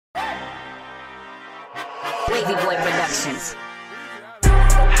Wavy Boy Productions.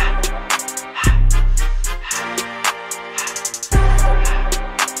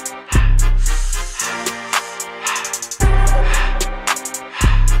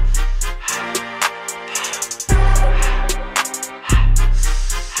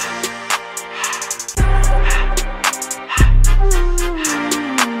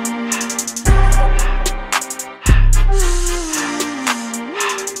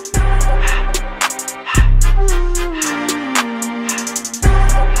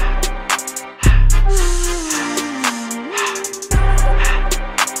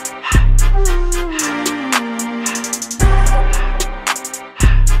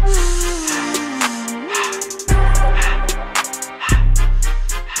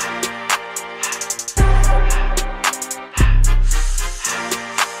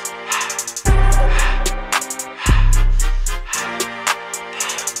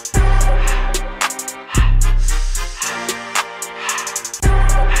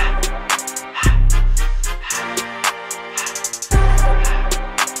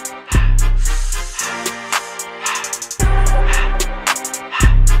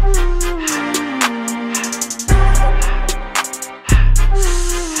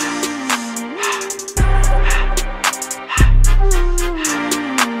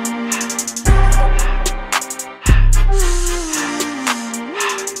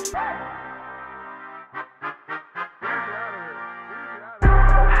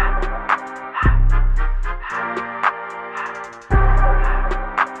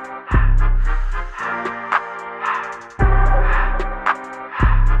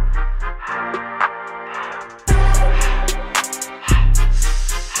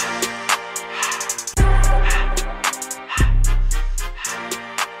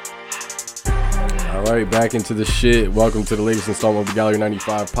 Back into the shit. Welcome to the latest installment of the Gallery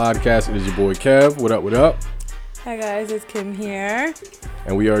 95 podcast. It is your boy Kev. What up? What up? Hi guys, it's Kim here,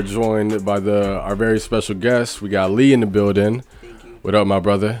 and we are joined by our very special guest. We got Lee in the building. Thank you. What up, my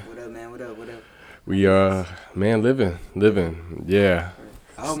brother? What up, man? What up? What up? We man, living. Yeah.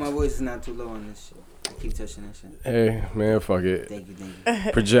 I hope my voice is not too low on this shit. I keep touching that shit. Hey, man, fuck it. Thank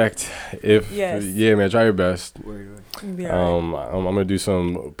you. Project. Yes. Yeah, man, try your best. Word. I'm gonna do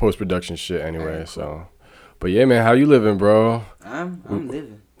some post-production shit anyway. Right, cool. But yeah, man, how you living, bro? I'm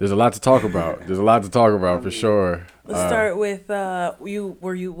living. There's a lot to talk about. For sure. Let's start with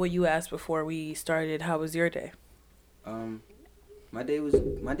what you asked before we started. How was your day? My day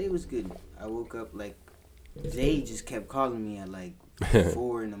was good. I woke up like Zay just kept calling me at like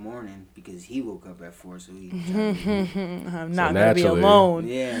 4 a.m. because he woke up at 4, so he. I'm not gonna be alone.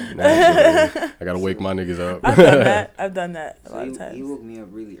 Yeah. Naturally, I gotta wake my niggas up. I've done that a lot of times. He woke me up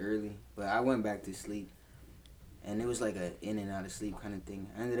really early, but I went back to sleep. And it was like a in and out of sleep kind of thing.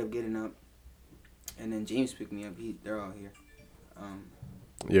 I ended up getting up, and then James picked me up. They're all here.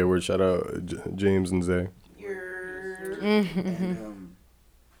 Yeah, we're shout out James and Zay. And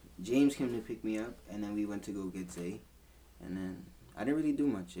James came to pick me up, and then we went to go get Zay, and then I didn't really do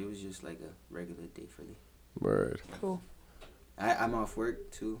much. It was just like a regular day for me. Word. Cool. I'm off work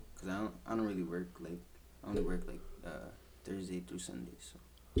too, cause I don't really work I only work Thursday through Sunday. So.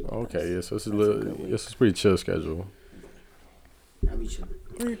 Okay, yeah, so this is pretty chill schedule. I'll be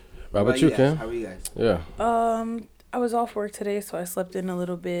chilling. How about you, Kim? How are you guys? Yeah. I was off work today, so I slept in a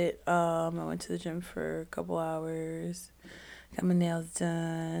little bit. I went to the gym for a couple hours. Got my nails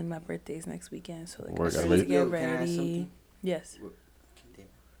done. My birthday's next weekend, so I'm supposed to get ready. Yes.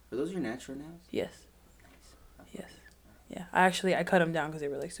 Are those your natural nails? Yes. Yes. Yeah. I cut them down because they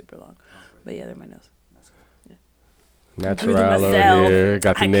were like super long. But yeah, they're my nails. Natural over here.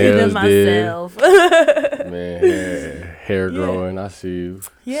 Got the nails did. Man, hair growing. I see you.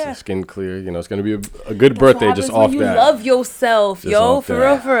 Yeah. Skin clear. You know, it's going to be a good birthday just off that. You love yourself, yo. For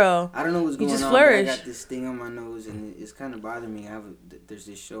real. I don't know what's going on. You just flourish. I got this thing on my nose, and it's kind of bothering me. There's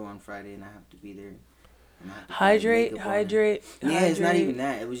this show on Friday, and I have to be there. Hydrate. Yeah, it's not even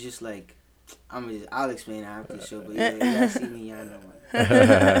that. It was just like, I'll explain after the show, but yeah, y'all see me, y'all know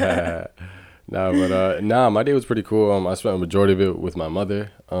what. My day was pretty cool. I spent a majority of it with my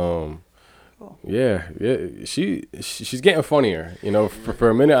mother. Cool. Yeah, she's getting funnier. You know, for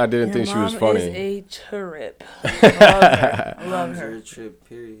a minute I didn't think she was funny. Your mom is a trip. I love her. A trip,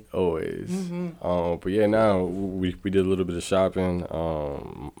 period. Always. Mm-hmm. But yeah, now we did a little bit of shopping.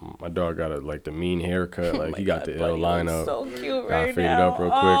 My dog got the mean haircut. Like he got the L lineup. So cute got faded up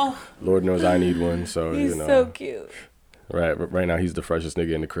real quick. Lord knows I need one. So he's so cute. Right now he's the freshest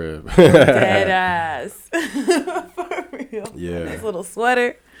nigga in the crib. Dead ass. For real. Yeah. His little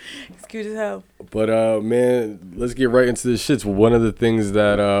sweater. It's cute as hell. But man, let's get right into this shit. One of the things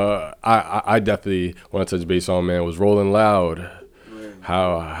that I definitely want to touch base on, man, was Rolling Loud. Right.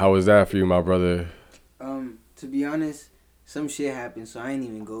 How was that for you, my brother? To be honest, some shit happened, so I ain't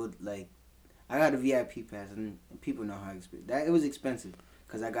even go. Like, I got a VIP pass, and people know how expensive that. It was expensive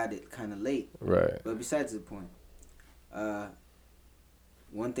because I got it kind of late. Right. But besides the point,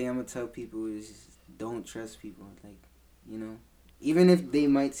 one thing I'm gonna tell people is just don't trust people. Like, you know, even if they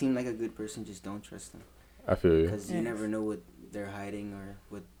might seem like a good person, just don't trust them. I feel you. Because you never know what they're hiding or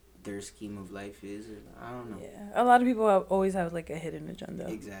what their scheme of life is. Or, I don't know. Yeah, a lot of people always have like a hidden agenda.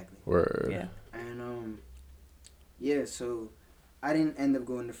 Exactly. Word. Yeah. And yeah. So I didn't end up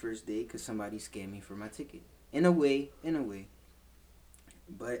going the first day because somebody scammed me for my ticket. In a way.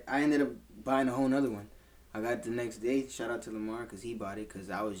 But I ended up buying a whole nother one. I got it the next day. Shout out to Lamar because he bought it because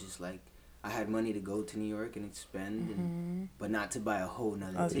I was just like, I had money to go to New York and expend, but not to buy a whole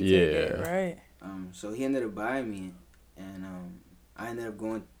nother ticket. Yeah. Right. So he ended up buying me, and I ended up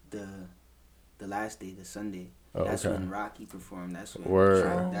going the last day, the Sunday. Oh, that's okay. when Rocky performed. That's when.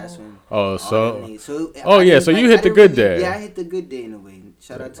 Word. That's when. So you hit the good day. Yeah, I hit the good day in a way.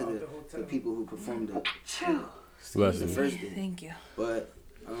 Shout out to the people who performed the first day. Thank you. But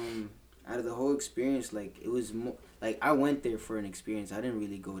out of the whole experience, like it was more like I went there for an experience. I didn't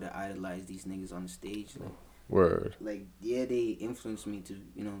really go to idolize these niggas on the stage. Like, word. Like yeah, they influenced me to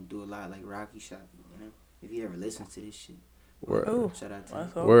do a lot. Like Rocky shot. If he ever listens to this shit. Word. Ooh, shout out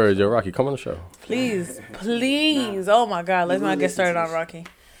to him. Word, yo, Rocky, come on the show. Please. Oh my God, let's not get started on Rocky.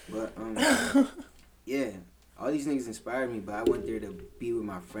 But yeah, all these niggas inspired me. But I went there to be with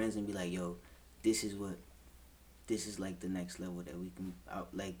my friends and be like, yo, this is like the next level that we can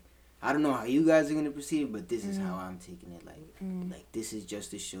like. I don't know how you guys are gonna perceive, but this is how I'm taking it. Like this is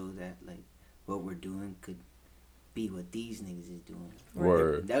just to show that like what we're doing could be what these niggas is doing.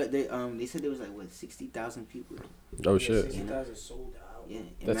 Word. They said there was like what 60,000 people. Oh shit. 60,000 sold out. Yeah,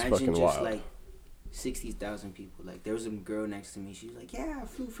 that's imagine fucking just wild. like 60,000 people. Like there was a girl next to me. She was like, "Yeah, I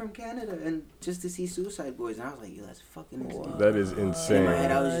flew from Canada and just to see Suicide Boys." And I was like, "Yo, that's fucking insane." That is insane. In my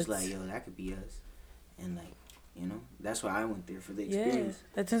head, I was just like, "Yo, that could be us," and like. That's why I went there for the experience. Yeah,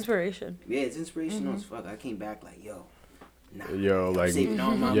 that's inspiration. Yeah, it's inspirational as fuck. I came back like, yo, like, saving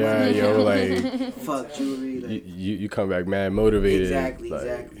all my yeah, money. yo, like, fuck jewelry. Like, you come back mad motivated. Exactly.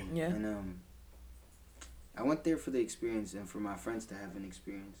 Yeah. And I went there for the experience and for my friends to have an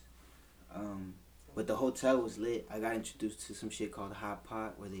experience. But the hotel was lit. I got introduced to some shit called Hot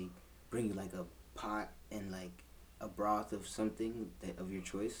Pot, where they bring you like a pot and like a broth of something of your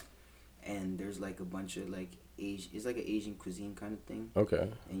choice. And there's like a bunch of like it's like an Asian cuisine kind of thing. Okay.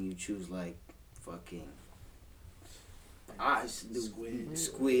 And you choose like fucking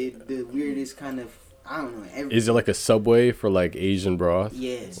squid, the weirdest kind of I don't know. Is it like a Subway for like Asian broth?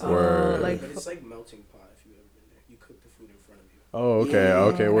 Yes. It's like melting pot if you've ever been there. You cook the food in front of you. Oh, okay,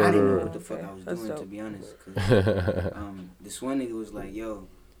 yeah. okay. I Word, didn't know word. what the fuck I was doing dope. to be honest. 'Cause, this one nigga was like, "Yo,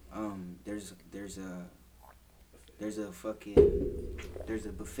 there's a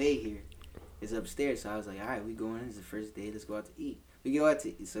buffet here. It's upstairs." So I was like, "All right, we going. It's the first day. Let's go out to eat." We go out to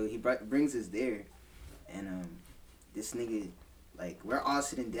eat. So he brings us there, and this nigga, like, we're all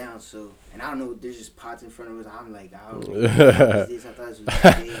sitting down. So, and I don't know, there's just pots in front of us. I'm like, I don't know what is this. I thought this was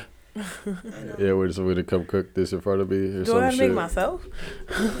buffet. And, yeah, we're just way to come cook this in front of me or Do some I have to shit. make myself?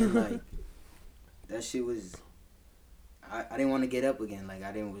 And like, that shit was. I didn't want to get up again. Like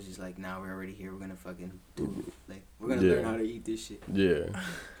I was just like, nah, we're already here. We're gonna fucking do. Like we're gonna learn how to eat this shit. Yeah.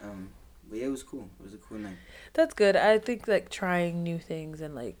 But yeah, it was cool. It was a cool night. That's good. I think like trying new things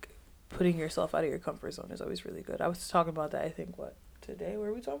and like putting yourself out of your comfort zone is always really good. I was talking about that. I think today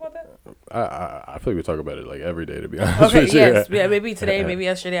were we talking about that? I feel like we talk about it like every day, to be honest. Okay, with you. yes, yeah, maybe today, maybe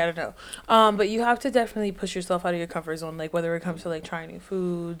yesterday, I don't know. But you have to definitely push yourself out of your comfort zone, like whether it comes to like trying new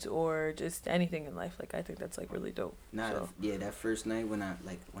foods or just anything in life. Like I think that's like really dope. That first night when I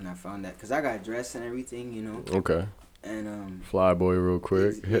found that, cause I got dressed and everything, you know. Okay. And fly boy real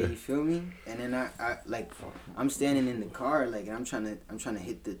quick. Yeah, you feel me? And then I like I'm standing in the car like and I'm trying to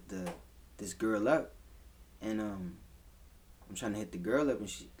hit this girl up, and I'm trying to hit the girl up and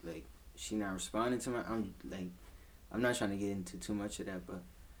she not responding to I'm not trying to get into too much of that, but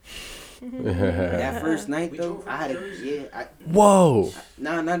that first night though I had whoa.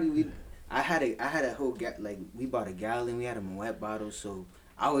 I had a whole we bought a gallon, we had a Moet bottle, so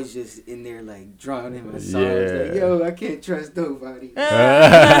I was just in there like drowning my songs, like, yo, I can't trust nobody. I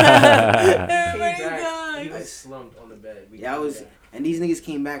slumped on the bed. And these niggas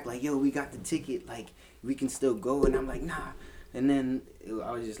came back like, yo, we got the ticket, like we can still go, and I'm like, nah. And then I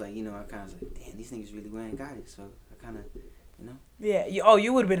was just like, I kind of was like, damn, these niggas really went and got it, so I kind of, you know? Yeah.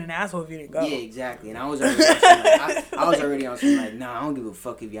 You would have been an asshole if you didn't go. Yeah, exactly. And I was already on some, like, I was already on some, like, nah, I don't give a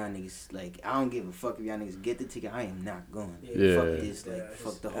fuck if y'all niggas, like, I don't give a fuck if y'all niggas get the ticket. I am not going. Yeah. Fuck this, like,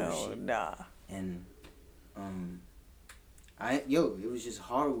 fuck the whole shit. Nah. And, it was just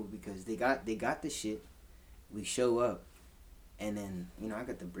horrible because they got the shit. We show up, and then, you know, I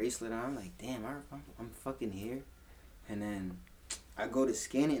got the bracelet on. I'm like, damn, I'm fucking here. And then I go to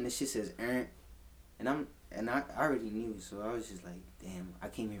scan it, and the shit says Aaron. And I already knew, so I was just like, damn, I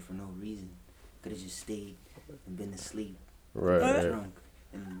came here for no reason. Could have just stayed and been asleep. Right. Drunk.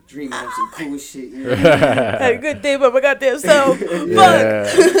 And dreaming of some cool shit. You know? Had a good day, but my goddamn self.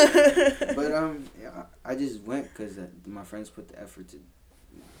 Yeah. But I just went because my friends put the effort to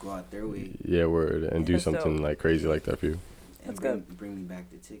go out their way. Yeah, word. And do That's something dope. like crazy like that for you. And That's bring me back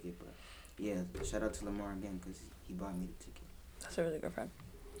the ticket. But yeah, shout out to Lamar again because he bought me the ticket. That's a really good friend.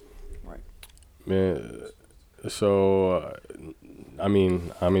 Right. Man, so I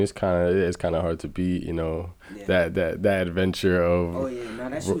mean, it's kind of hard to beat, you know, Yeah. that adventure of. Oh yeah, no,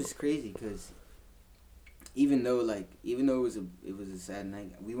 that shit was crazy because even though it was a sad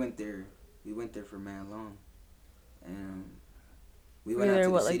night, we went there for mad long, and we went out to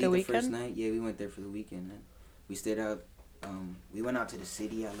the city the first night. Yeah, we went there for the weekend. And we stayed out. We went out to the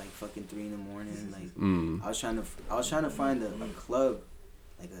city at like fucking 3 a.m. Like I was trying to find a club.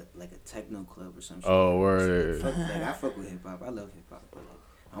 Like a techno club or something. Oh, word. I fuck with hip hop. I love hip hop, but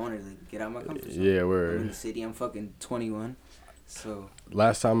I wanted to get out of my comfort zone. Yeah, word. I'm in the city. I'm fucking 21. So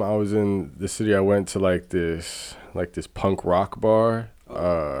last time I was in the city, I went to like this punk rock bar.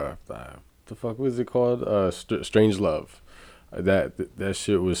 The fuck was it called? Strange Love. That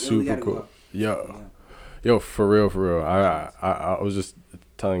shit was super cool. Yo, for real. I was just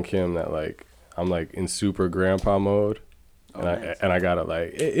telling Kim that like I'm like in super grandpa mode. And I gotta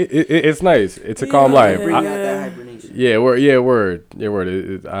like it's nice. It's a calm life. Word. I feel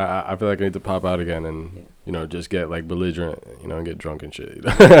like I need to pop out again and you know just get like belligerent, you know, and get drunk and shit.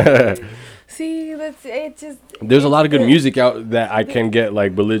 See, there's a lot of good music out that I can get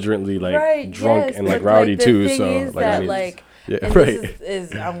like belligerently like drunk and like rowdy too. So like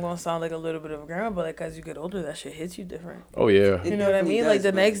I'm gonna sound like a little bit of a grandma, but like as you get older, that shit hits you different. Oh yeah, you know what I mean. Like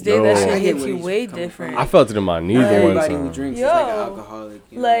the next day, that shit hits you way different. I felt it in my knees one time. Everybody who drinks is like an alcoholic.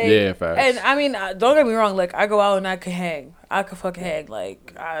 You know? Like, yeah, facts. And I mean, don't get me wrong. Like I go out and I could hang. I could fucking hang.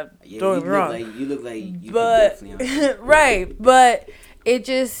 Like don't get me wrong. You look like you definitely right, but it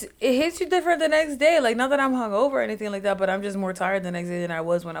hits you different the next day. Like not that I'm hungover or anything like that, but I'm just more tired the next day than I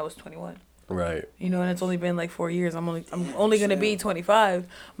was when I was 21. Right. You know, and it's only been like 4 years. I'm only gonna be 25,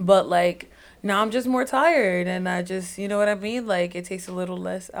 but like now I'm just more tired, and I just, you know what I mean. Like it takes a little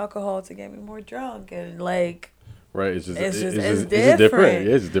less alcohol to get me more drunk, and like. Right. It's different. Yeah, it's different energy.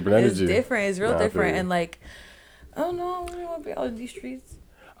 It's different. It's real different, and like I don't know. I don't want to be out in these streets.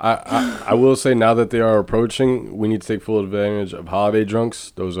 I will say now that they are approaching, we need to take full advantage of holiday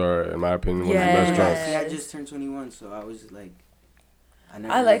drunks. Those are, in my opinion, one of the best drunks. See, I just turned 21, so I was like.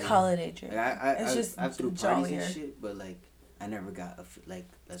 I like holiday drinks. Like, it's just I threw parties and shit, but like I never got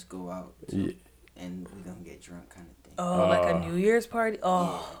let's go out and we gonna get drunk kind of thing. Oh, like a New Year's party.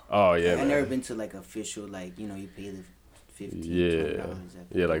 Oh yeah. I never been to like official like you know you pay the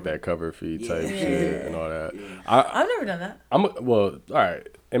 $15. Yeah, like that cover fee type shit and all that. Yeah. I've never done that. All right.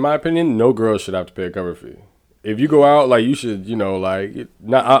 In my opinion, no girl should have to pay a cover fee. If you go out, like you should, you know, like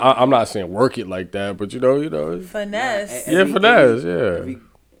I'm not saying work it like that, but you know, finesse. Finesse.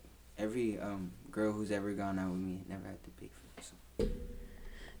 Every girl who's ever gone out with me never had to pay for it. So.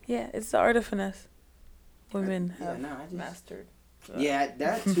 Yeah, it's the art of finesse. Women have mastered. So. Yeah,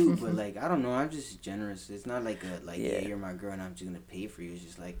 that too. But like, I don't know. I'm just generous. It's not like you're my girl and I'm just gonna pay for you. It's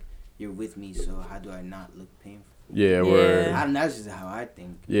just like you're with me, so how do I not look painful? Yeah, word. That's just how I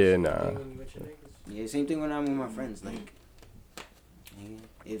think. Yeah, nah. Yeah, same thing when I'm with my friends. Like,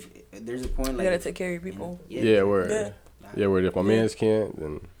 if there's a point, like... You gotta take care of your people. Yeah, word. Yeah, word. If my mans can't,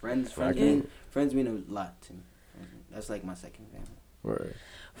 then... Friends mean a lot to me. That's like my second family. Word.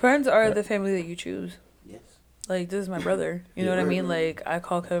 Friends are the family that you choose. Yes. Like, this is my brother. You know what I mean? Like, I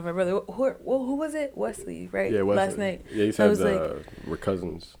call Kevin my brother. Who was it? Wesley, right? Yeah, Wesley. Last night. Yeah, he said we're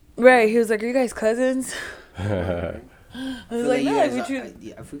cousins. Right. He was like, are you guys cousins? I was like, no, I feel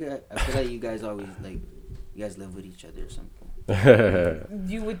like you guys always, like, you guys live with each other or something.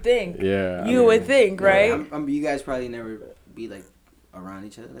 You would think. Yeah. You would think, right? You guys probably never be, like, around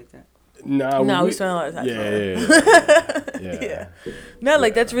each other like that? No, we spend a lot of time. Yeah. No,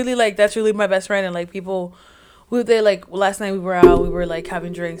 like, that's really my best friend. And, like, people... last night we were out, we were, like,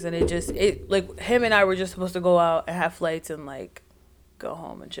 having drinks. And like, him and I were just supposed to go out and have flights and, like... go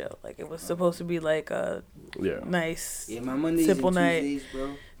home and chill. Like, it was supposed to be like a nice, my Mondays simple and night. Tuesdays,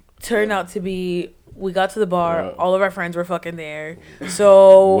 bro. Turned out to be, we got to the bar, all of our friends were fucking there.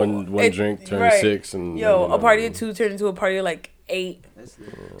 So one drink turned 6, and a party of 2 turned into a party of like 8.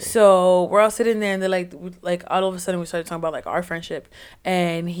 So we're all sitting there, and they're like all of a sudden we started talking about like our friendship,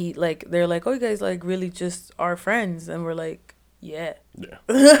 and they're like, oh, you guys like really just are friends, and we're like, yeah.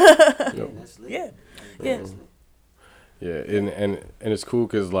 That's lit. Yeah, and it's cool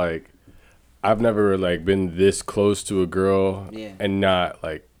because like I've never like been this close to a girl and not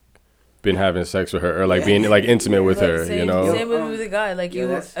like been having sex with her or like being like intimate with her, same, you know. Same with the guy. Like you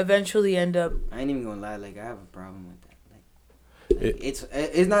eventually end up. I ain't even gonna lie. Like I have a problem with that. Like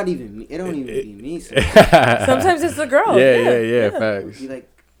it's not even me. It don't even be me. Sometimes it's the girl. Yeah. Facts. Be like,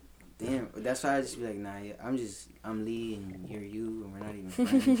 damn. That's why I just be like, nah. I'm Lee and you're you, and we're not even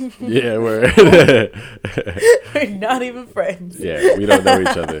friends. Yeah, we're not even friends. Yeah, we don't know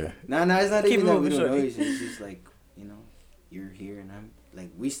each other. Nah, it's not even that we don't know each other. It's just like, you're here and I'm like,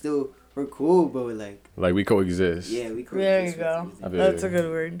 we're cool, but we're we coexist. Yeah, we coexist. There you go. That's a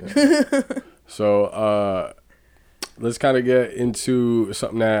good word. So, let's kind of get into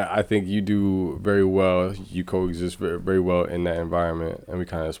something that I think you do very well. You coexist very, very well in that environment, and we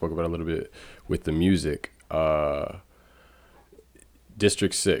kind of spoke about it a little bit with the music.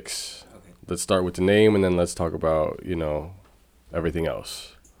 District 6. Okay. Let's start with the name, and then let's talk about everything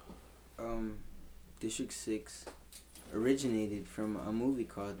else. District 6 originated from a movie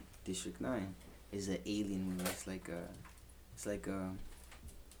called District 9. It's an alien movie.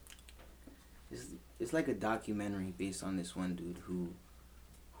 It's like a documentary based on this one dude who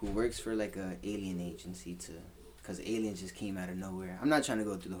works for like a alien agency because aliens just came out of nowhere. I'm not trying to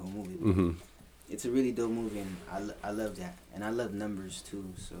go through the whole movie. But it's a really dope movie, and I love that, and I love numbers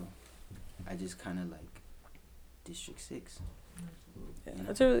too. So I just kind of like District 6. Yeah,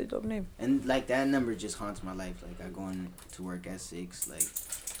 that's a really dope name. And like that number just haunts my life. Like I go to work at 6. Like,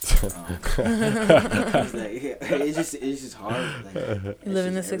 it's just hard. Like you live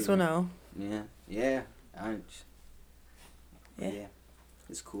in the 610. Yeah.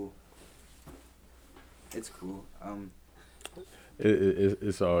 It's cool. It's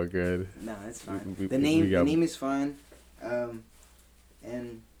all good. No, it's fine. The name is fine.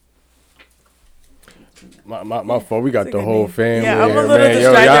 And my fault. We got the whole name. family. Yeah, I'm a little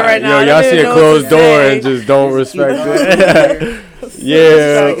distracted right now. Y'all see a closed door and just don't respect it.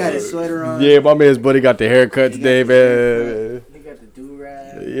 I got his sweater on. Yeah, my man's buddy got the haircut today, man. He got the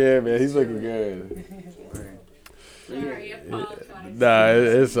do-rag. Yeah, man, he's looking good. Nah,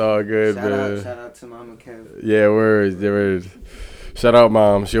 it's all good, man. Shout out to Mama Kev. Yeah, word. Shout out,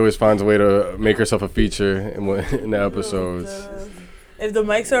 Mom. She always finds a way to make herself a feature in the episodes. If the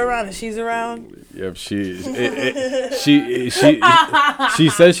mics are around and she's around. Yep, she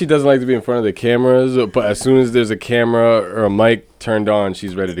says she doesn't like to be in front of the cameras, but as soon as there's a camera or a mic turned on,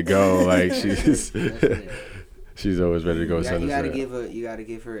 she's ready to go. Like she's always ready to go. You gotta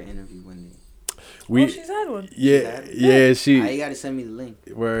give her an interview one day. She's had one. Yeah. You gotta send me the link.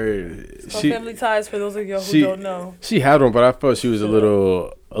 Where Family Ties, for those of y'all who don't know. She had one, but I felt she was a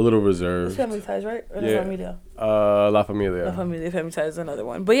little reserved. It's Family Ties, right? Or La Familia? La Familia. La Familia. Family Ties is another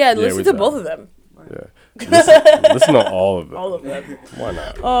one. But yeah, listen to both of them. Yeah. Listen to all of them. All of them. Why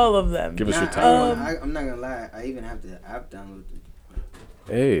not? All of them. Give us your time. I'm not gonna lie. I even have the app downloaded.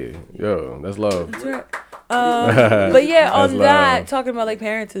 Hey, that's love. That's right. But yeah, on that, talking about like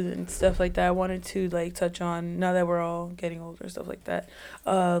parenting and stuff like that, I wanted to like touch on, now that we're all getting older and stuff like that,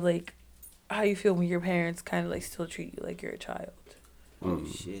 like how you feel when your parents kind of like still treat you like you're a child. Oh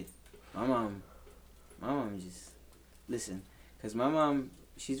shit, my mom just listen, cause my mom,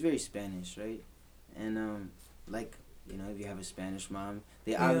 she's very Spanish, right? And like, if you have a Spanish mom,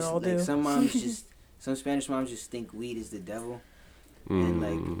 they obviously like some Spanish moms just think weed is the devil, and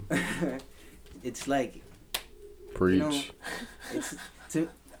like it's like. Preach. It's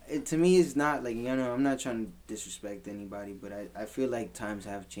to me, it's not like, I'm not trying to disrespect anybody, but I feel like times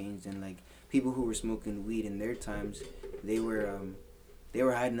have changed, and like people who were smoking weed in their times, they were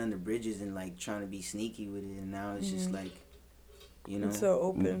hiding under bridges and like trying to be sneaky with it, and now it's just like, it's so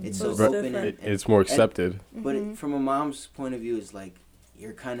open. It's so open. It's more accepted. But from a mom's point of view, it's like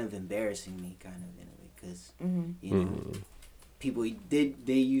you're kind of embarrassing me, kind of in a way, because people they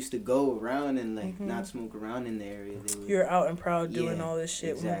used to go around and like not smoke around in the area. You're out and proud doing all this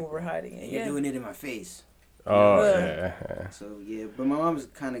shit when people were hiding it. You're doing it in my face. Oh yeah. So but my mom's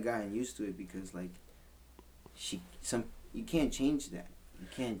kind of gotten used to it because like you can't change that. You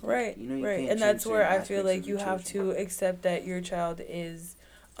can't. Right. You right. Can't and that's where I feel like you child. have to accept that your child is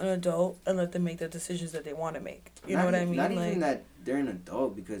an adult and let them make the decisions that they want to make. You know what I mean? Not even that they're an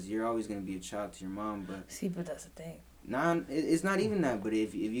adult, because you're always gonna be a child to your mom. But see, but that's the thing. It's not even that. But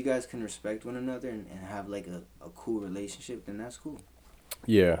if you guys can respect one another and have like a cool relationship, then that's cool.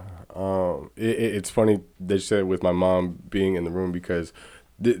 Yeah, it's funny that you said with my mom being in the room, because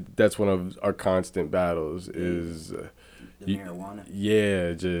that's one of our constant battles is the marijuana.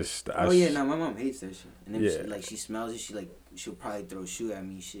 Yeah, just. My mom hates that shit. And if she smells it, she'll probably throw a shoe at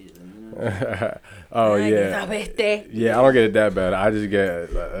me, shit. Like, you know? Oh yeah. Yeah, I don't get it that bad. I just get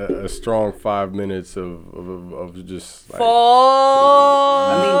a strong 5 minutes of just. Like,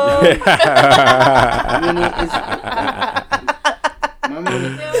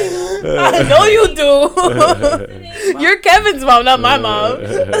 I know you do. You're Kevin's mom, not my mom.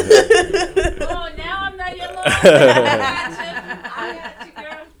 Oh, now I'm not your mom. I got you,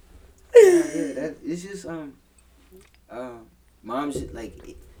 girl. It's just moms,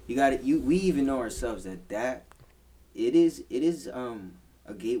 like, we even know ourselves that it is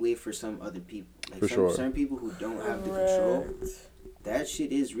a gateway for some other people, like certain people who don't have the control. That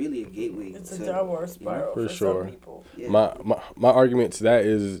shit is really a gateway. It's a downward spiral for sure. some people. Yeah. My argument to that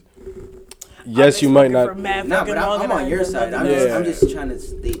is, yes, you might not. No, but I'm on your side. I'm just trying to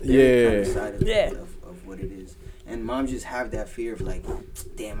state their kind of side of what it is. And mom just have that fear of like,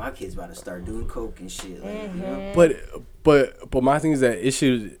 damn, my kid's about to start doing coke and shit. Like, you know? But my thing is that it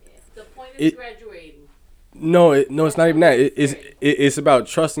should. The point is graduating. No, it's not even that. It's about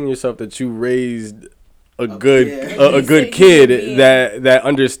trusting yourself that you raised a good kid that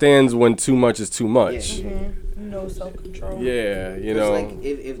understands when too much is too much. Yeah. Mm-hmm. No self-control. Yeah, you know. Like,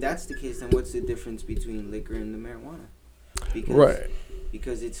 if that's the case, then what's the difference between liquor and the marijuana?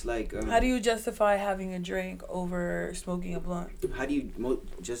 Because it's like... how do you justify having a drink over smoking a blunt? How do you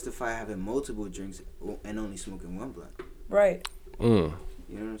justify having multiple drinks and only smoking one blunt? Right. You know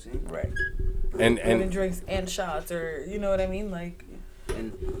what I'm saying? Right. And drinks and shots, or you know what I mean? Like...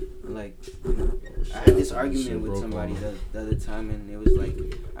 And like, I had this argument with somebody the other time, and it was like,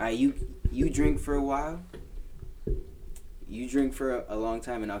 all right, you drink for a while, you drink for a long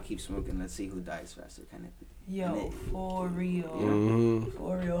time, and I'll keep smoking. Let's see who dies faster, kind of thing. Yo, for real, mm-hmm.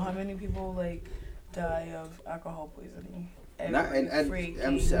 For real. How many people like die of alcohol poisoning? I'm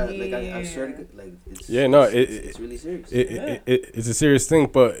sure, like, it's it's really serious. It's a serious thing,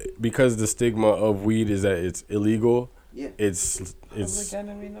 but because the stigma of weed is that it's illegal. Yeah, it's public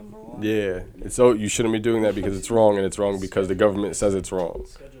enemy number one. Yeah, and so you shouldn't be doing that because it's wrong, and it's wrong because the government says it's wrong.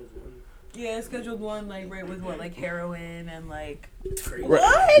 Yeah, Scheduled 1, like right with what, like heroin and like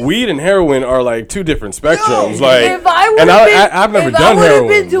what? Weed and heroin are like two different spectrums. Yo, like, if I and I've never done heroin. If I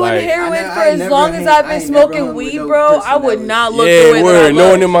would have been doing heroin for as long as I've been smoking weed, bro, I would not look the way that I look. No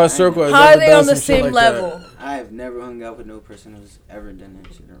one in my circle has How ever are they done on the some shit same like level? that. I have never hung out with no person who's ever done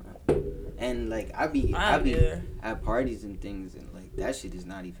that shit around. And like I be at parties and things, and like that shit is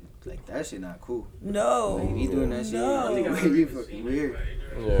not even like that shit not cool. No. Like, if you doing that shit, you fucking weird.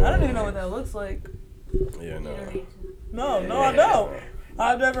 Yeah. I don't even know what that looks like. Yeah, no. I don't.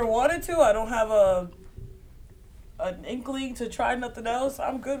 I've never wanted to. I don't have an inkling to try nothing else.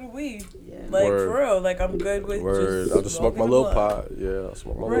 I'm good with weed. Yeah. Like, for real. Like, I'm good with I'll just smoke my little pot. Yeah, I'll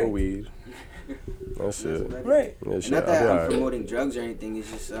smoke my little weed. That's it. Right. Yeah, shit, not that I'm promoting drugs or anything.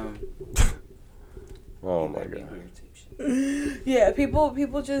 It's just oh my god. Yeah,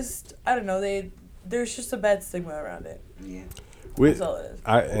 people just, I don't know. There's just a bad stigma around it. Yeah. That's all it is.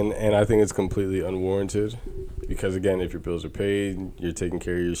 I think it's completely unwarranted because again, if your bills are paid, you're taking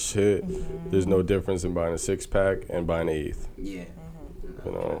care of your shit. Mm-hmm. There's no difference in buying a 6-pack and buying an 1/8. Yeah. Mm-hmm.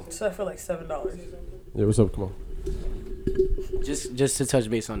 You know. So I feel like $7. Yeah, what's up? Come on. Just to touch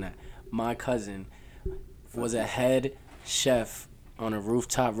base on that, my cousin was a head chef on a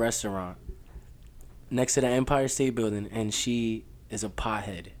rooftop restaurant next to the Empire State Building, and she is a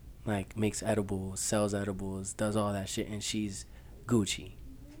pothead. Like, makes edibles, sells edibles, does all that shit, and she's Gucci.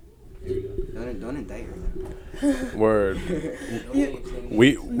 Don't indict her. Word.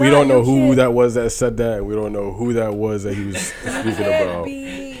 We don't know who that was that said that, and we don't know who that was that he was speaking about.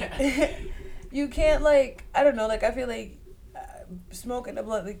 You can't, like, I don't know, like, I feel like smoking a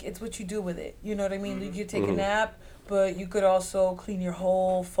blunt, like, it's what you do with it. You know what I mean? Mm-hmm. Like, you take a nap, but you could also clean your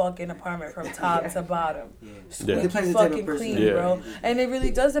whole fucking apartment from top to bottom. Squeaky fucking clean, bro. And it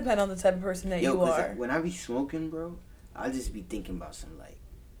really does depend on the type of person that you are. When I be smoking, bro, I'll just be thinking about some, like,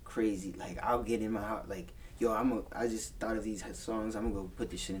 crazy, like, I'll get in my house, like, yo, I just thought of these songs, I'm gonna go put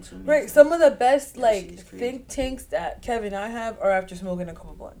this shit into me. Right, some of the best, like, think tanks that Kevin and I have are after smoking a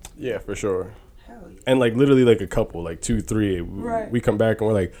couple blunts. Yeah, for sure. Hell yeah. And, like, literally, like, a couple, like, 2, 3. Right. We come back and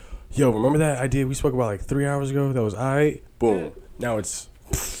we're like, yo, remember that idea we spoke about, like, 3 hours ago? That was all right? Boom. Now it's...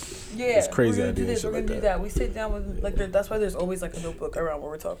 Yeah, this crazy we're gonna idea. do this. We're and gonna shit do like that. We sit down with like that's why there's always like a notebook around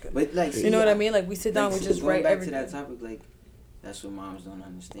where we're talking. But like, You know what I mean? Like we sit down, we like, just going write back everything. to that topic, like that's what moms don't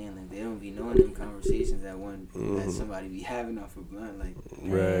understand. Like they don't be knowing them conversations that somebody be having off a blunt. Like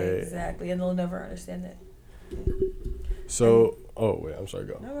Right. Exactly, and they'll never understand it. So, oh wait, I'm sorry.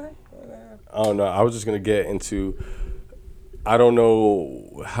 Go. All right. I don't know. I was just gonna get into. I don't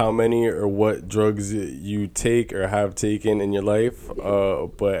know how many or what drugs you take or have taken in your life,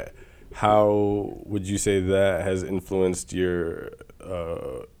 but how would you say that has influenced your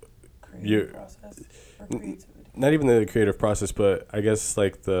Creative process or creativity. not even the creative process, but I guess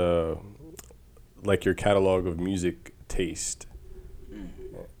like your catalog of music taste.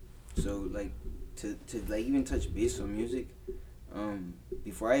 so, like to like even touch base on music.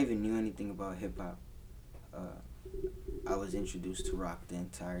 Before I even knew anything about hip hop, I was introduced to rock the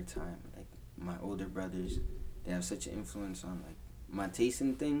entire time. Like my older brothers, they have such an influence on like my taste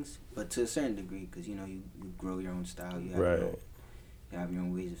in things, but to a certain degree, because you grow your own style, you have your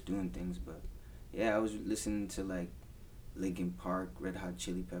own ways of doing things. But yeah, I was listening to like Linkin Park, Red Hot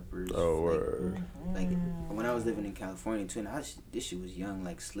Chili Peppers. Oh, word. Like when I was living in California too, and this shit was young,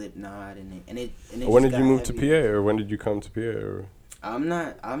 like Slipknot, and it. When did you move to PA, or when did you come to PA? Or? I'm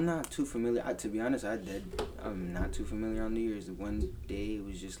not too familiar. To be honest, I'm not too familiar on New Year's. One day it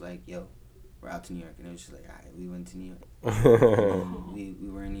was just like, yo, we're out to New York, and it was just like, all right, we went to New York. we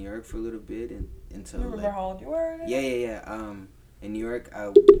were in New York for a little bit until You remember how old you were? Yeah. In New York,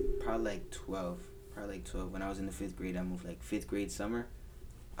 I probably like 12. When I was in the 5th grade, I moved like 5th grade summer.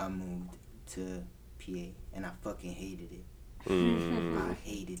 I moved to PA, and I fucking hated it. I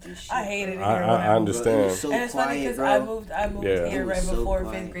hated this shit. I hated it here. I understand. Bro, it was so And it's quiet, funny because bro. I moved Yeah. here It right was so before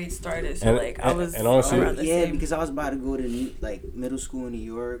quiet. 5th grade started. So I was and honestly, around the same. Because I was about to go to middle school in New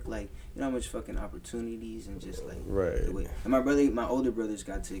York. Like, you know how much fucking opportunities and just like Right. the way. And my older brothers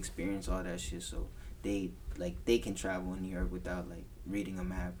got to experience all that shit, so they can travel in New York without like reading a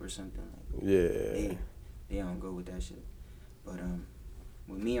map or something. Like, Yeah. they don't go with that shit. But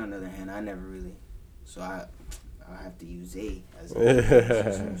with me on the other hand, I never really. So I have to use A as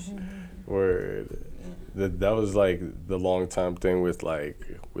Word. Yeah. That was like the long time thing with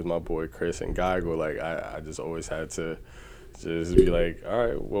my boy Chris and Geigo. Like I just always had to just be like, all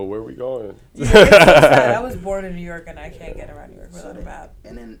right, well, where are we going? Yeah, it's so sad. I was born in New York and I can't get around New York without a map.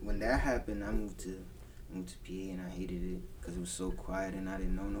 And then when that happened, I moved to PA and I hated it because it was so quiet and I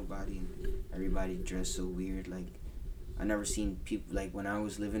didn't know nobody and everybody dressed so weird. Like I never seen people like when I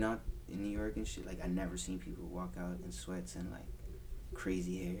was living out in New York and shit. Like I never seen people walk out in sweats and like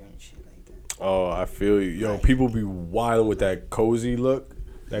crazy hair and shit like that. Oh, I feel you. Yo, people be wilding with that cozy look.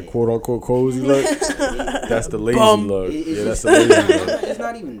 That quote unquote cozy look. That's the lazy look. That's the lazy look. It's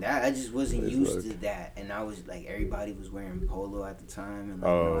not even that. I just wasn't used to that. And I was like, everybody was wearing polo at the time and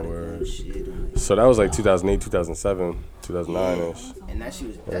like and shit. And, like, so that was like 2008, 2007, 2009-ish. And that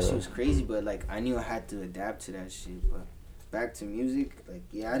shit was crazy, but like I knew I had to adapt to that shit. But back to music, like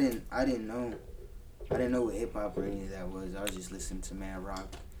I didn't know what hip hop or any of that was. I was just listening to mad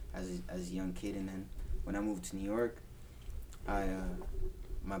rock as a young kid, and then when I moved to New York,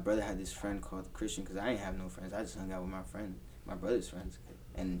 my brother had this friend called Christian, because I ain't have no friends. I just hung out with my brother's friends.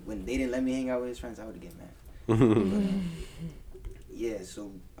 And when they didn't let me hang out with his friends, I would get mad. Yeah,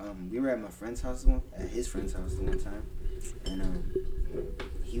 so we were at his friend's house the one time, and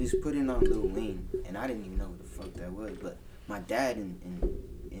he was putting on Lil Wayne, and I didn't even know what the fuck that was. But my dad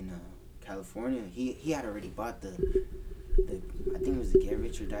in California, he had already bought the I think it was the Get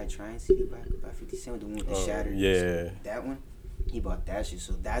Rich or Die Trying CD by 50 Cent, the one with the Shattered. Yeah. That one. He bought that shit,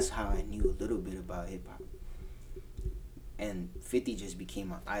 so that's how I knew a little bit about hip hop. And 50 just became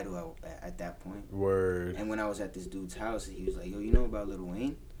my idol at that point. Word. And when I was at this dude's house, he was like, "Yo, you know about Lil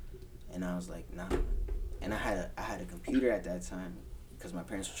Wayne?" And I was like, "Nah." And I had a computer at that time because my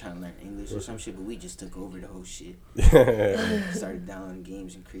parents were trying to learn English or some shit, but we just took over the whole shit. Started downloading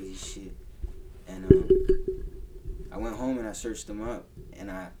games and crazy shit. And I went home and I searched them up,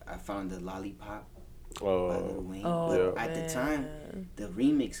 and I found the Lollipop by Lil Wayne. But at the time, the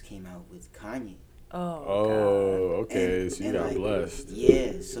remix came out with Kanye. Oh, okay. And, so you got like, blessed.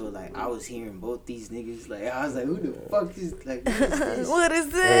 Yeah, so like I was hearing both these niggas. Like I was like, who the fuck is like? What is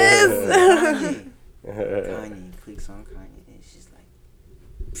this? Kanye clicks on Kanye, and it's just like,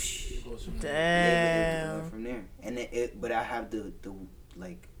 psh. Damn. Yeah, from there, and but I have the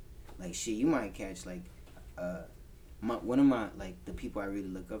like shit. You might catch like one of my like the people I really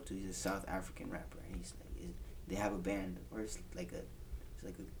look up to. He's a South African rapper. And he's like they have a band where it's like a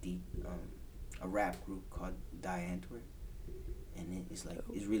deep a rap group called Die Antwoord, and it's like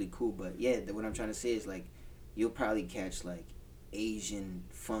it's really cool. But yeah, what I'm trying to say is like you'll probably catch like Asian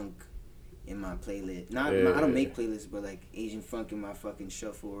funk in my playlist. I don't make playlists, but like Asian funk in my fucking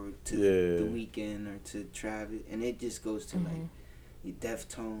shuffle or to The Weeknd or to Travis, and it just goes to like your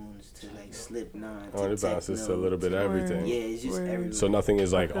Deftones to like Slipknot. It bounces to a little bit of everything. Yeah, it's just everything. So nothing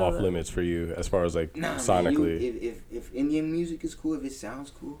is like off limits for you as far as like sonically. Man, if Indian music is cool, if it sounds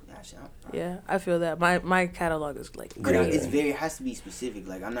cool, I feel that my catalog is like great. It has to be specific.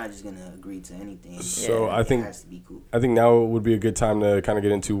 Like I'm not just gonna agree to anything. So I think it has to be cool. I think now would be a good time to kind of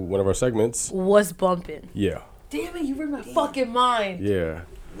get into one of our segments. What's bumping? Yeah. Damn it, you read my fucking mind. Yeah.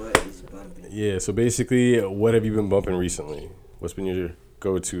 What is bumping? Yeah. So basically, what have you been bumping recently? What's been your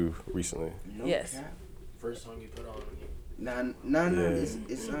go-to recently? No yes. Cap. First song you put on. No.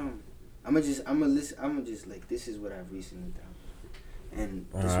 It's I'ma just like this is what I've recently done. And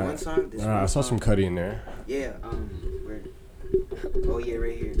this one song. I saw some Cudi in there. Yeah. Where? Oh yeah,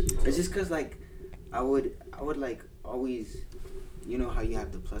 right here. It's just cause like I would like always. You know how you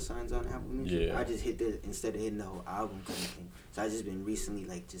have the plus signs on Apple Music? Yeah. I just hit the instead of hitting the whole album kind of thing. So I just been recently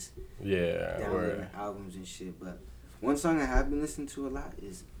like just downloading albums and shit. But one song I have been listening to a lot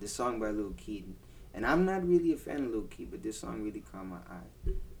is this song by Lil Keed. And I'm not really a fan of Lil Keed, but this song really caught my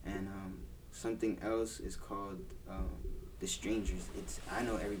eye. And something else is called The Strangers. I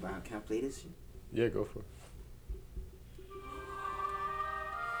know everybody. Can I play this shit? Yeah, go for it.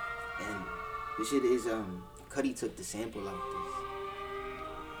 And this shit is Cudi took the sample out this.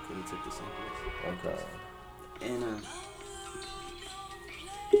 Cudi took the sample. Okay. And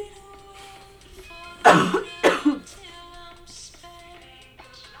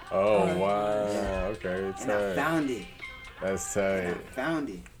oh wow. Okay, and I found it. That's tight.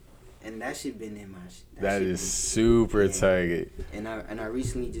 And that shit been in my shit. That is super tight. And I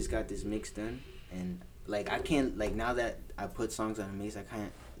recently just got this mix done, and like I can't like now that I put songs on a mix, I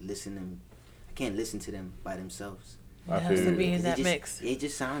can't listen to them by themselves. It has to be in that mix. It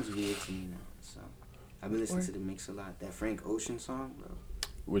just sounds weird to me now. So I've been listening to the mix a lot. That Frank Ocean song, bro.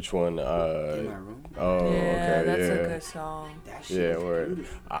 Which one? In My Room. Oh, okay, that's a good song. That shit is word.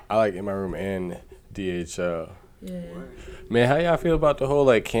 beautiful. I like In My Room and DHL. Yeah. Man, how y'all feel about the whole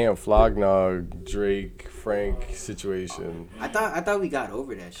like Camp Flognog, Drake, Frank situation? I thought we got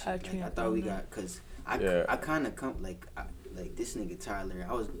over that shit. Like, I thought we got cause I kind of come like this nigga Tyler.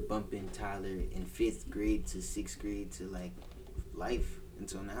 I was bumping Tyler in 5th grade to 6th grade to like life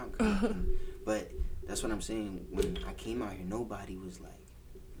until now. But that's what I'm saying. When I came out here, nobody was like,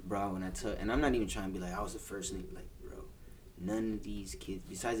 bro. And I'm not even trying to be like I was the first nigga. Like, bro, none of these kids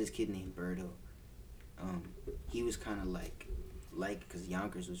besides this kid named Birdo. He was kind of like, cause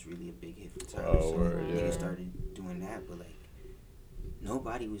Yonkers was really a big hit for Tyler. Niggas started doing that, but like,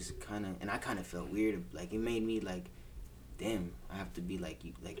 nobody was and I kind of felt weird. Like, it made me like, damn, I have to be like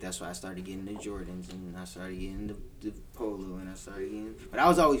you. Like, that's why I started getting the Jordans, and I started getting the Polo, and I started getting. But I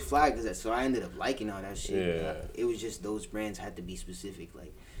was always fly, so I ended up liking all that shit. Yeah. It was just those brands had to be specific.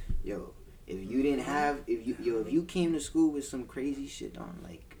 Like, yo, if you came to school with some crazy shit on,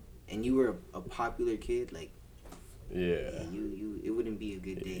 like, and you were a popular kid, like, it wouldn't be a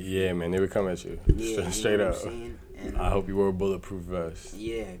good day. Yeah, man, they would come at you straight up. And I hope you wore a bulletproof vest.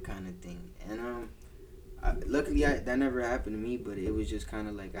 Yeah, kind of thing. And luckily that never happened to me, but it was just kind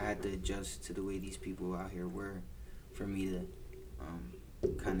of like I had to adjust to the way these people out here were, for me to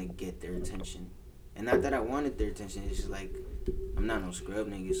kind of get their attention. And not that I wanted their attention, it's just like I'm not no scrub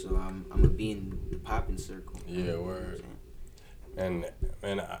nigga, so I'm gonna be in the popping circle. Yeah, word. And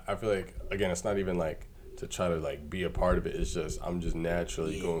I feel like, again, it's not even like to try to like be a part of it. It's just I'm just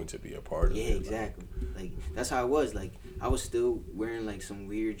naturally going to be a part of it. Yeah, exactly. Like that's how I was. Like I was still wearing like some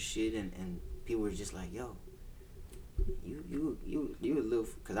weird shit, and people were just like, "Yo, you a little,"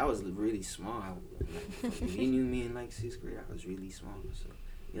 because I was really small. Like, if you knew me in like 6th grade, I was really small. So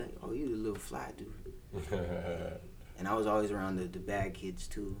you're like, "Oh, you a little fly dude." And I was always around the bad kids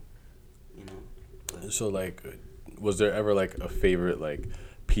too, you know. But, so like, was there ever like a favorite like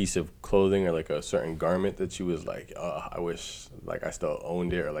piece of clothing or like a certain garment that you was like, I wish like I still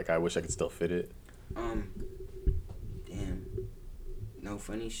owned it, or like I wish I could still fit it? Damn, no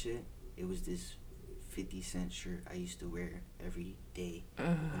funny shit. It was this 50 Cent shirt I used to wear every day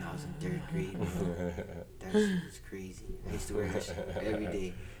when I was in 3rd grade. That shit was crazy. I used to wear that shit every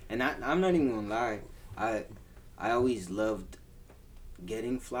day, and I'm not even gonna lie. I always loved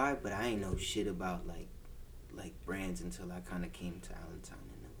getting fly, but I ain't know shit about like brands until I kind of came to Allentown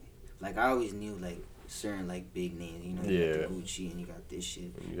in a way. Like I always knew like certain like big names, you know, you got the Gucci and you got this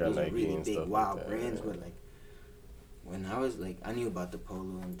shit. You got those Nike really and big stuff wild like brands, but like when I was like I knew about the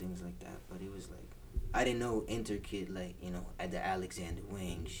Polo and things like that, but it was like I didn't know Interkid, like, you know, at the Alexander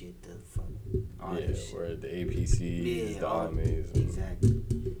Wang shit, the fuck, all Yeah, this shit. where the APCs, the AMEs. Exactly.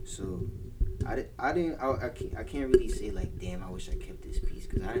 So, I can't really say, like, damn, I wish I kept this piece,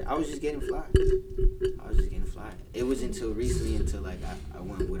 because I was just getting fly. It was until recently, like, I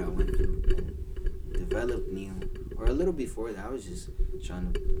went what I went through and developed Neo, or a little before that, I was just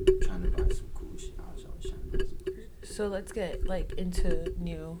trying to buy some cool shit. I was always trying to buy some cool shit. So let's get, like, into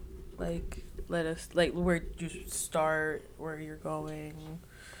Neo. Like, let us, like, where you start, where you're going.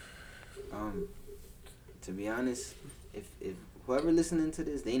 To be honest, if whoever listening to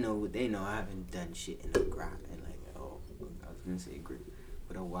this, they know I haven't done shit in a while, and like, I was gonna say great,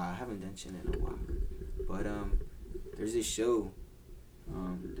 but a while. I haven't done shit in a while. But there's this show,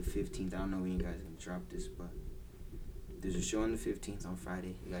 the 15th. I don't know when you guys are gonna drop this, but there's a show on the 15th on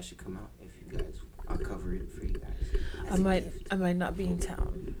Friday. You guys should come out if you guys. I'll cover it for you guys. I might not be in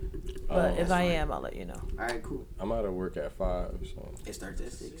town, but if I am, I'll let you know. All right, cool. I'm out of work at 5, so It starts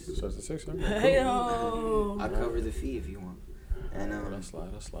at 6. it starts at 6. Okay, Hey, cool. yo. I'll cover the fee if you want. And I'll slide.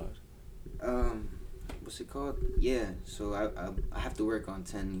 What's it called? Yeah. So I have to work on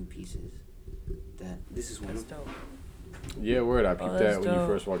 10 new pieces. This is one That's of them. dope. Yeah, word. I peeped that when you dope.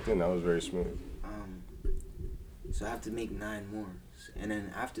 first walked in. That was very smooth. So I have to make 9 more, and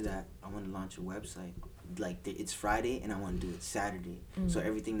then after that, I want to launch a website. Like it's Friday, and I want to do it Saturday. So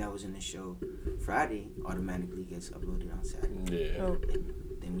everything that was in the show Friday automatically gets uploaded on Saturday. Yeah. Oh.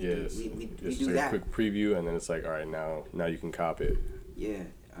 And then we Just do like that. a quick preview, and then it's like, all right, now you can cop it. Yeah.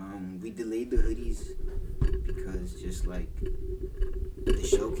 We delayed the hoodies because just like the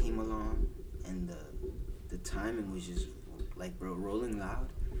show came along, and the timing was just like, bro, Rolling Loud.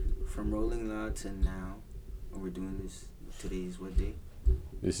 From Rolling Loud to now, we're doing this. Today's what day?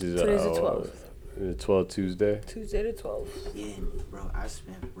 This is Today's the 12th. The 12th Tuesday. Tuesday the 12th. Yeah, bro, I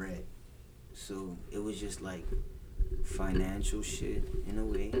spent bread. So it was just like financial shit in a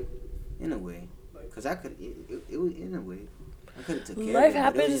way. Cause I could, it was in a way. I could have took care of it. Life but it was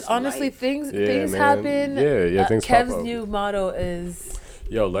happens. just Honestly, life. things man. happen. Yeah, things pop Kev's up. new motto is,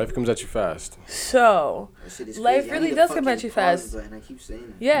 Yo, life comes at you fast. so That shit is life crazy. I really need a does come fucking at you pause fast. button. I keep saying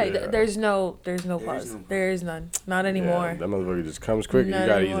that. yeah, Yeah. there's no There is pause. no pause. There is none. Not anymore. Yeah, that motherfucker just comes quick. Not You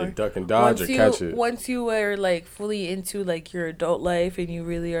gotta anymore. either duck and dodge or catch it. Once you are like fully into like your adult life and you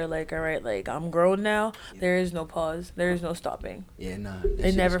really are like, all right, like I'm grown now, there is no pause. There is no stopping. Yeah, nah.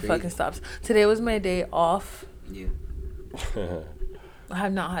 It never fucking stops. Today was my day off. Yeah. I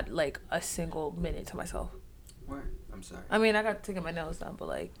have not had like a single minute to myself. Where? I'm sorry. I mean, I got to get my nails done, but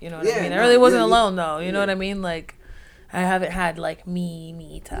like, you know what Yeah, I mean? I no, really wasn't yeah, alone though. You know yeah. what I mean? Like, I haven't had like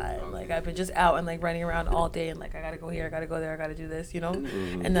me time. Okay. Like, I've been just out and like running around all day and like, I gotta go here, I gotta go there, I gotta do this, you know?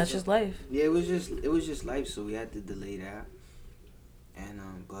 Mm-hmm. And that's just life. Yeah, it was just life, so we had to delay that. And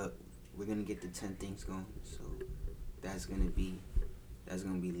but we're gonna get the 10 things going, so that's gonna be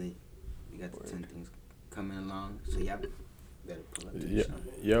lit. We got the 10 things coming along, so y'all better pull up to the Yeah, show.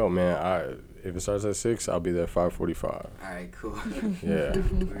 yo, man. If it starts at 6, I'll be there 5:45. All right, cool. Yeah,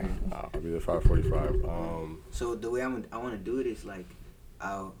 Word. I'll be there 5:45. So the way I want to do it is like,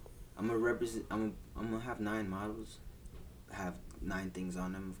 I'm gonna represent. I'm gonna have 9 models, have 9 things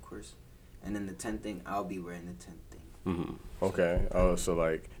on them, of course, and then the 10th thing, I'll be wearing the 10th thing. Mm-hmm. Okay. Oh, so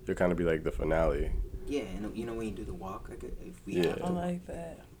like you'll kind of be like the finale. Yeah, and you know when you do the walk, like if we Yeah. have to, I like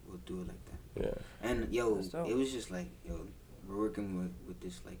that. we'll do it like that. Yeah. And yo, That's dope. it was just like, yo, we're working with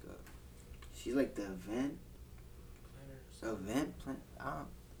this like she's like the event plan.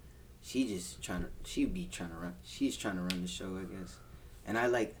 She's trying to run the show, I guess. And I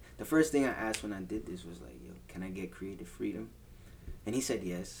like the first thing I asked when I did this was like, yo, can I get creative freedom? And he said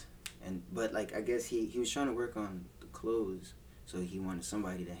yes. But like I guess he was trying to work on the clothes, so he wanted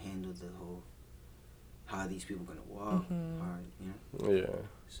somebody to handle the whole how these people gonna walk, you know. Yeah.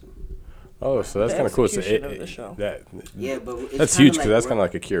 So Oh, so that's The kind of cool. So execution of the show. yeah, but it's that's kinda huge because like that's work- kind of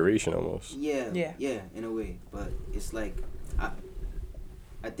like a curation almost. Yeah, in a way. But it's like,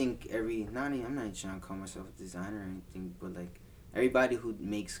 I think I'm not even trying to call myself a designer or anything, but like, everybody who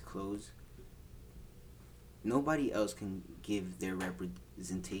makes clothes, nobody else can give their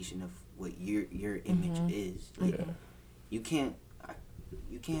representation of what your image is. Like, Yeah. you can't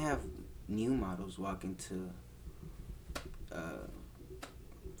have new models walk into,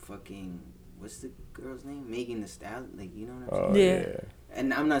 fucking, what's the girl's name? Megan Thee Stallion. Like, you know what I'm saying? Oh Yeah. yeah.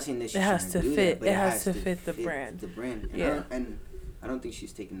 And I'm not saying that she's It has trying to do fit. That, but It has to fit the brand. The brand. And Yeah. and I don't think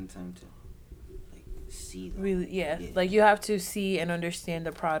she's taking the time to like see that. Really, yeah. Like you have to see and understand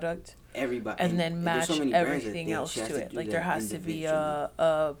the product, Everybody and then there's match so many brands that everything else she has to it. do Like that there has to be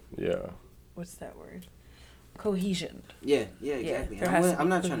individually. Yeah. what's that word? Cohesion. Yeah, exactly. there And has to I'm be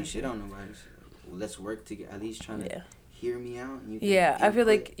not trying to cohesion. shit on nobody let's work together. At least trying to hear me out. And you can I feel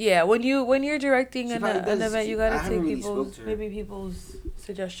like when you're directing an event, you gotta take really people's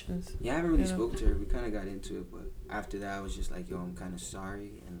suggestions. Yeah, I haven't really spoke to her. We kind of got into it, but after that, I was just like, yo, I'm kind of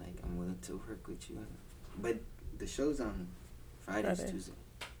sorry, and like I'm willing to work with you. But the show's on Fridays, Tuesday.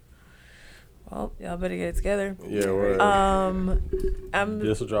 Well, y'all better get it together. Yeah, word.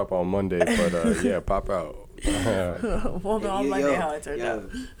 This will drop on Monday, but pop out. We'll know on Monday how it turned out.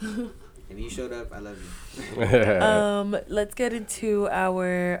 If you showed up, I love you. Let's get into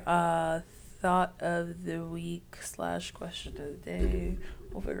our thought of the week / question of the day.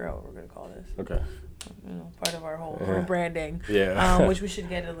 We'll figure out what we're gonna call this. Okay. Part of our whole rebranding. Yeah. Which we should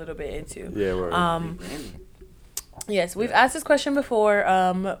get a little bit into. Yeah. We're Yes, we've asked this question before.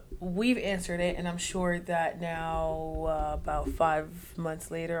 We've answered it, and I'm sure that now, about 5 months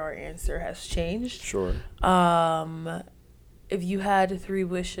later, our answer has changed. Sure. If you had 3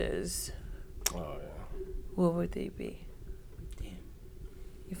 wishes, what would they be? Damn.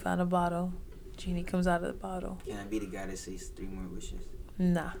 You found a bottle. Genie comes out of the bottle. Can I be the guy that says 3 more wishes?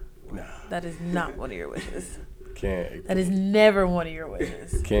 Nah. That is not one of your wishes. That is never one of your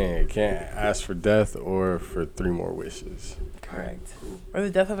wishes. Can't ask for death or for 3 more wishes. Correct. Or the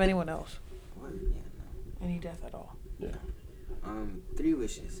death of anyone else. What? Yeah, no. Any death at all. Yeah. 3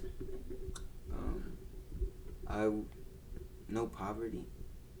 wishes. No poverty.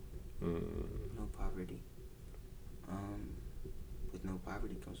 No poverty. With no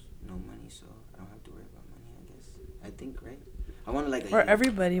poverty comes no money, so I don't have to worry about money, I guess. I think, right? I want to like. Or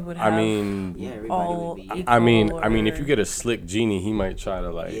everybody would have. Everybody would be. I mean, if you get a slick genie, he might try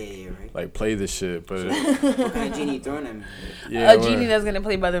to right. like play the shit. But what kind of genie throwing at me? A genie that's gonna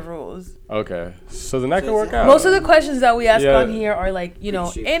play by the rules. Okay, so then that could work out. Most of the questions that we ask on here are like,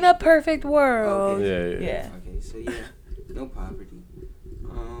 in a perfect world. Okay. Yeah. Okay, so no poverty.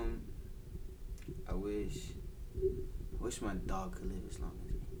 I wish my dog could live as long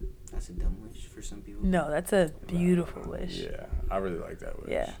as me. That's a dumb wish for some people. No, that's a beautiful wish. Yeah, I really like that wish.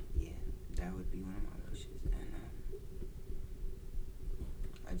 Yeah, that would be one of my wishes. And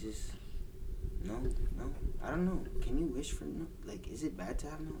I just no, I don't know. Can you wish for no? Like, is it bad to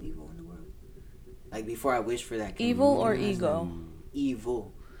have no evil in the world? Like, before I wish for that. Evil or ego?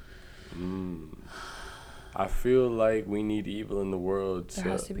 Evil. I feel like we need evil in the world. There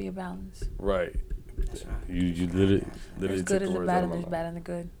has to be a balance. Right. That's right. You literally there's good in the bad and there's bad in the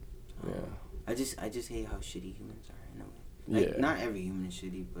good. Yeah. I just hate how shitty humans are in a way. Like, not every human is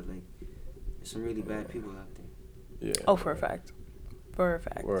shitty, but like there's some really bad people out there. Yeah. Oh, for a fact.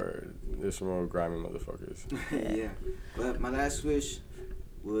 Word. There's some more grimy motherfuckers. Yeah. But my last wish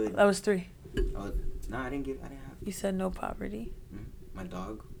would. That was 3. Oh, no, I didn't have. You said no poverty. My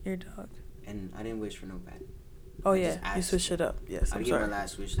dog. Your dog. And I didn't wish for no bad. Oh, yeah. You switched it up. Yes, I'm sorry. I give my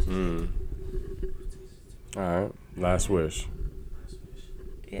last wish to All right. Last wish.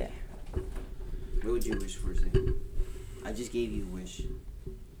 Yeah. What would you wish for, Zay? I just gave you a wish.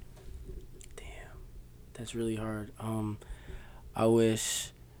 Damn. That's really hard. I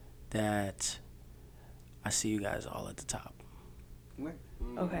wish that I see you guys all at the top. Where?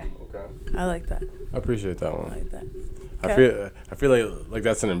 Okay. I like that. I appreciate that one. I like that. I feel like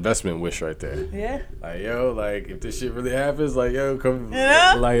that's an investment wish right there. Yeah. Like, yo, like if this shit really happens, like, yo, come,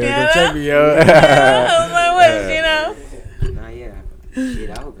 come check me, yo. My wish, Nah, yeah. Shit,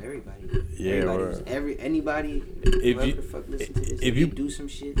 I hope everybody. Anybody. If you do some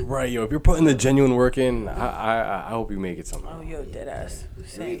shit. Right, yo. If you're putting the genuine work in, I hope you make it somehow. Oh, yo, dead ass.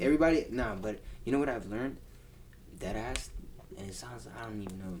 Everybody, but you know what I've learned? Dead ass. And it sounds, I don't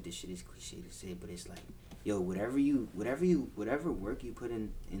even know if this shit is cliche to say, but it's like, yo, whatever work you put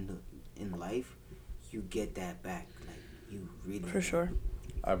in life, you get that back. Like, you really. For sure.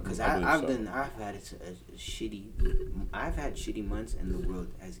 Because I've had shitty months, and the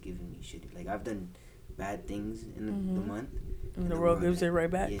world has given me shitty. Like, I've done bad things in the month, and the world gives it right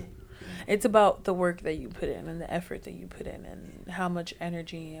back. Yeah. It's about the work that you put in and the effort that you put in and how much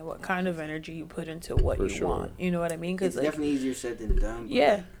energy and what kind of energy you put into what you want. You know what I mean? Cause it's definitely easier said than done.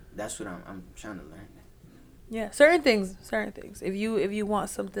 But that's what I'm trying to learn. Yeah, certain things. If you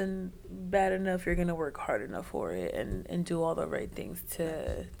want something bad enough, you're gonna work hard enough for it and do all the right things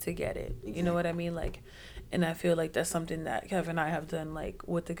to get it. Exactly. You know what I mean? Like, and I feel like that's something that Kev and I have done, like,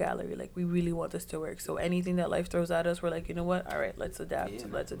 with the gallery. Like, we really want this to work. So anything that life throws at us, we're like, you know what? All right, let's adapt.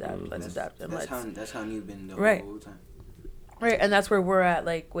 And that's how you've been the whole time. Right, and that's where we're at,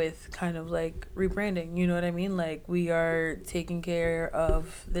 like, with kind of, like, rebranding. You know what I mean? Like, we are taking care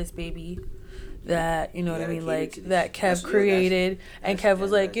of this baby that, you know what I gotta mean, cater like to this. that Kev That's real, created, and Kev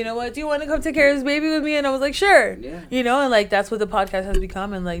was like, that's- you know what, do you want to come take care of this baby with me? And I was like, sure. Yeah. You know, and like that's what the podcast has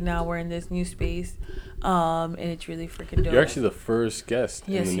become, and like now we're in this new space, and it's really freaking dope. You're actually the first guest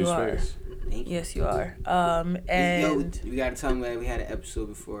Yes, in the you new are. space. Thank you. Yes, you are. Yo, And we gotta tell them that we had an episode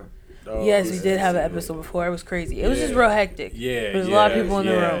before. Oh, yes, we yeah. did have an episode before. It was crazy. It was just Yeah. real hectic. Yeah, There's a lot of people in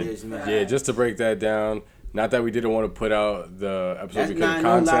the yeah, room. Yeah, just to break that down. Not that we didn't want to put out the episode That's because of not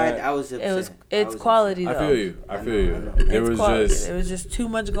no lie. content. I was upset. It's quality though. I feel you. I feel you. It's There was quality. just There was just too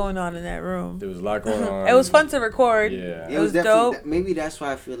much going on in that room. there was a lot going on. It was fun to record. Yeah. It was definitely dope. Maybe that's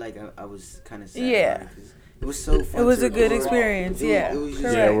why I feel like I was kind of sad. Yeah. about it, 'cause it was so fun. It was to a good record. experience. It Yeah, was just,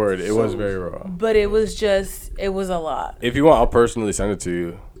 correct. Yeah, word. It was So- very raw. But it was a lot. If you want, I'll personally send it to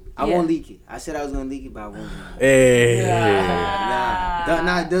you. I Yeah. won't leak it. I said I was gonna leak it, but I won't. Hey.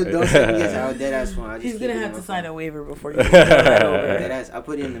 Don't say yes. I was dead ass fun. I just He's keep gonna it in have my to sign phone. a waiver before you that over. Dead ass. I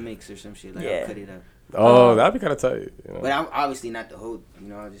put it in the mix or some shit. Like Yeah. I'll cut it up. Oh, that'd be kind of tight. You know? But I'm obviously not the whole. You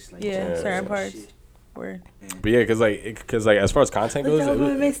know, I just like Yeah, Yeah. certain some parts. shit. Word. But yeah, cause like as far as content Look goes, at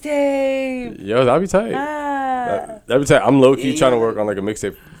my mixtape. yo, that'd be tight. Ah. That'd be tight. I'm low key Yeah, trying to yeah. work on like a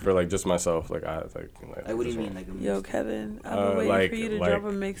mixtape for like just myself. Like I like. Like what do you mean, like a Yo, mixtape? Kevin, I've Uh, been waiting like- for you to like- drop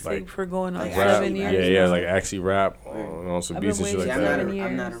a mixtape like for going on Like rap, 7 yeah, years. yeah, now. like actually rap on some I've beats been and shit waiting like See, for I'm that. seven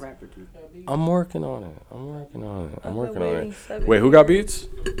I'm not a years. rapper, dude. I'm working on it. I'm working on it. I'm I've working been on waiting it. 7 Wait, who got beats?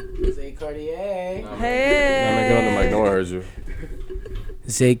 Zay Cartier. Hey. I'm gonna get on the mic. No one heard you.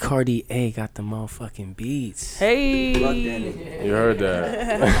 Zay Cartier got the motherfucking beats. Hey. Fuck that nigga. You heard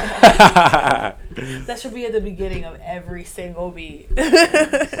that. That should be at the beginning of every single beat.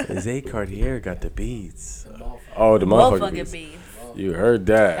 Zay Cartier got the beats. Oh, the motherfucking Motherfucking beats. beats. You heard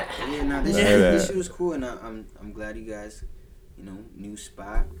that. Yeah, nah, this Yeah. shit, this shit was cool, and I'm glad you guys, you know, new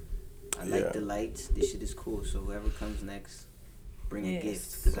spot. I like Yeah. the lights. This shit is cool. So whoever comes next, bring a Yes.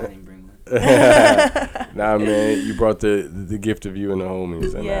 gift, because I didn't bring one. Nah, man, you brought the gift of you and the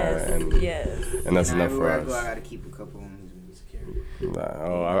homies, and Yes. and, Yes. and that's Nah, enough for everywhere I go, I us. gotta keep a couple of them. Nah,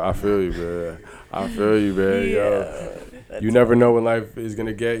 oh, I feel you, man. I feel you, man. Yo, That's you never know when life is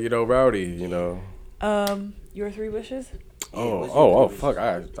gonna get rowdy. You know. Your 3 wishes? Oh, fuck!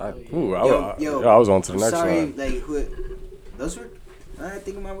 I was on to the I'm next sorry, one. like those were. I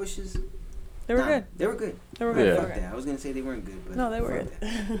think of my wishes. They were Nah, good. They were good. They were Yeah. good. They Fuck were good. that. I was gonna say they weren't good, but No, they were fuck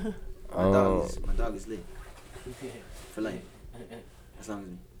good. that. My dog is lit for life, as long as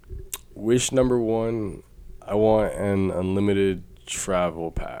me. Wish number 1, I want an unlimited travel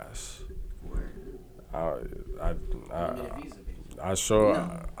pass. Word. I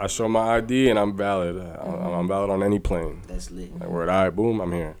show my ID and I'm valid. I'm valid on any plane. That's lit. Like word, all right, boom,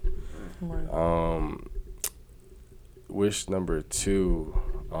 I'm here. Word. Wish number 2,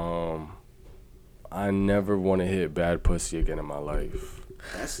 I never want to hit bad pussy again in my life.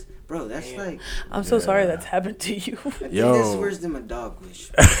 That's like. I'm so sorry that's happened to you. I think Yo. that's worse than my dog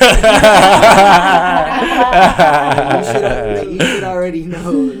wish. You should already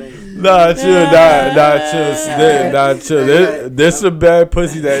know. Like, Nah, chill. There's some bad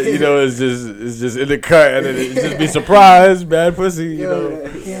pussy that is just in the cut, and then it just be surprised, bad pussy. Yeah.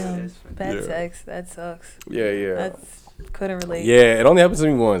 That's funny. Bad Yeah. sex. That sucks. Yeah. That's couldn't relate. Yeah, it only happened to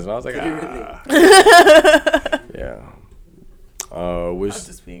me once, and I was like, yeah. I'm Wish.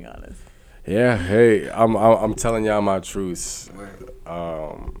 just being honest. Yeah. Hey, I'm telling y'all my truths. Word.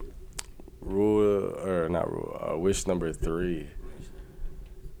 Wish number 3.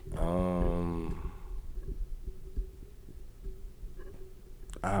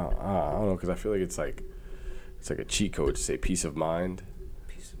 I don't know, because I feel like it's like a cheat code to say peace of mind.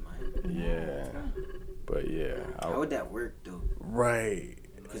 Peace of mind. Yeah. But yeah. How would that work though? Right.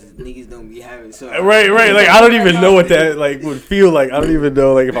 Because niggas don't be having so. Right. Like I don't even know what that like would feel like. I don't even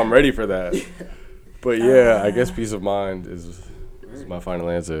know like if I'm ready for that. But yeah, I guess peace of mind is my final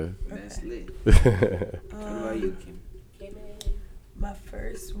answer. That's lit. What about you, Kim? My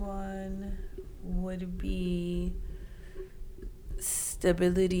first one would be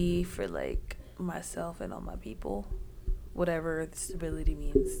stability for like myself and all my people, whatever stability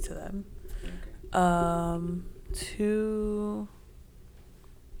means to them. Okay. 2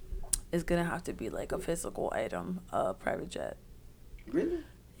 is gonna have to be like a physical item, a private jet. Really?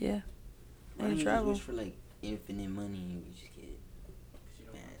 Yeah, Why don't and you travel. just wish for like infinite money and we just get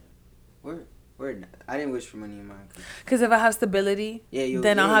man. Word. I didn't wish for money in mine. Because if I have stability, Yeah,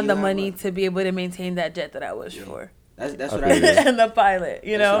 then I'll have the you'll money what? to be able to maintain that jet that I wish Yeah. for. That's I what I feel you. mean. And the pilot,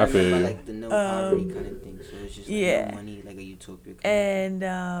 you know? I feel you. Like the no poverty kind of thing. So it's just like yeah. no money, like a utopia. And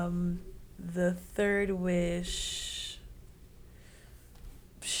the third wish,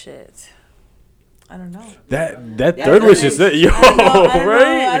 shit. I don't know. That third wish is it, yo,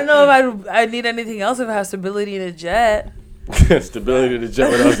 right? I don't know if I need anything else if I have stability in a jet. Stability in the jet.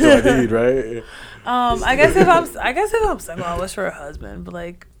 What else do I need, right? I guess if I'm single, I wish for a husband, but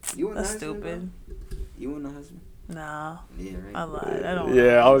like that's stupid. You want a husband? Nah. Yeah, right. I lied. I don't.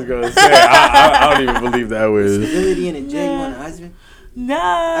 Yeah, I was gonna say I don't even believe that was stability in a jet. You want a husband? Nah.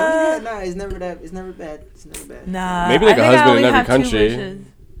 I mean, it's never bad. It's never bad. Nah. Maybe like a husband in every country.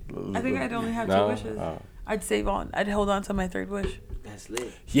 I think I'd only have 2 wishes. I'd I'd hold on to my third wish. That's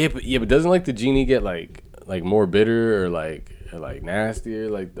lit. Yeah, but doesn't like the genie get like more bitter or like nastier?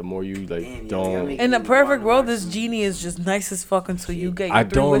 Like the more you like don't. In a perfect world, this genie is just nice as fuck until you get your I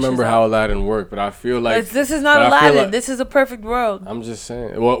 3 don't wishes remember out. how Aladdin worked, but I feel like this is not Aladdin. This is a perfect world. I'm just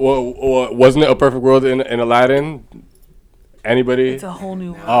saying. What wasn't it a perfect world in Aladdin? Anybody? It's a whole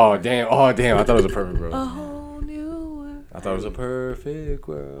new world. Oh damn! I thought it was a perfect world. A whole new world. I thought it was a perfect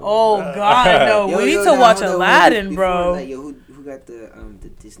world. Oh God, no! We need to watch Aladdin, bro. Like, who got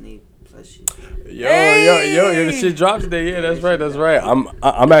the Disney Plus shit? Yo, the shit dropped today. Yeah, that's right.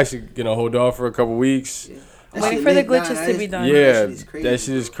 I'm actually gonna hold off for a couple weeks. Yeah. I'm waiting for the glitches to be done. Yeah, that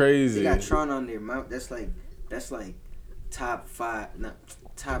shit is crazy. They got Tron on there. That's like top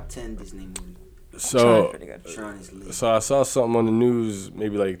 10 Disney movies. So Tron is lit. So I saw something on the news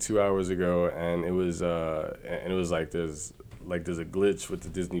maybe like 2 hours ago, and it was like there's a glitch with the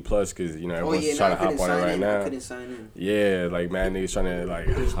Disney Plus because everyone's trying to hop on it right now. I couldn't sign in. Yeah, like mad niggas trying to like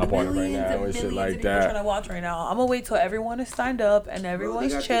hop on it right now and shit like that. Trying to watch right now. I'm gonna wait till everyone is signed up and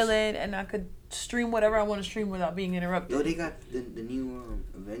everyone's chilling, and I could stream whatever I want to stream without being interrupted. Yo, they got the new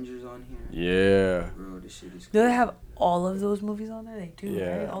Avengers on here. Yeah. Bro, this shit is. Do they have all of those movies on there? They do.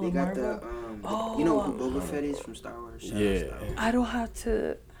 Yeah. Right? All they of got Marvel. you know who Boba Fett is from Star Wars? Yeah. I don't have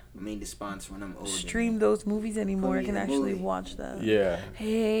to I mean, the sponsor when I'm older. stream those movies anymore. I can actually watch them. Yeah.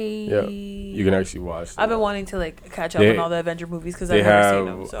 Hey. Yeah. You can actually watch them. I've been wanting to like catch up on all the Avenger movies because I've never seen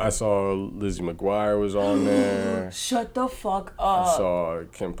them. So. I saw Lizzie McGuire was on there. Shut the fuck up. I saw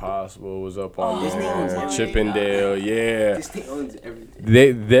Kim Possible was up on Disney owns there. everything. Chippendale, yeah. Disney owns everything.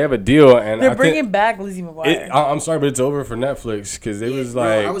 They have a deal, and they're bringing back Lizzie McGuire. I'm sorry, but it's over for Netflix because they was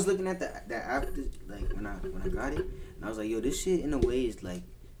like. Bro, I was looking at the after like when I got it, and I was like, yo, this shit in a way is like.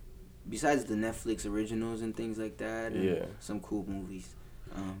 Besides the Netflix originals and things like that, and some cool movies.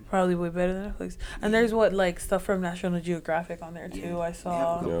 Probably way better than Netflix. And there's stuff from National Geographic on there too. Yeah. I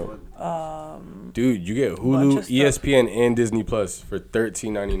saw. Dude, you get Hulu, ESPN, and Disney Plus for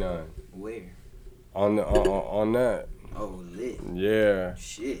 $13.99. Where? On that. Oh, lit. Yeah.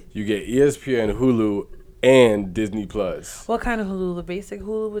 Shit. You get ESPN, Hulu, and Disney Plus. What kind of Hulu? The basic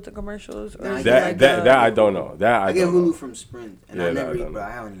Hulu with the commercials? Or that I don't know. I get Hulu from Sprint, and I never even.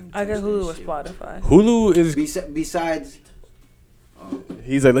 I get Hulu with Spotify. Hulu is besides.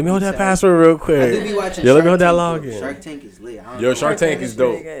 He's like, let me hold that password real quick. I do be watching let me hold that login. Shark Tank is lit. Shark Tank is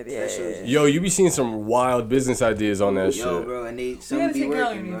dope. Good. Yeah. Yo, you be seeing some wild business ideas on that shit. Yo, bro, and they some you gotta be take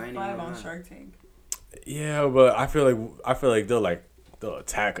working, your bro. 5 on Shark Tank. Yeah, but I feel like they'll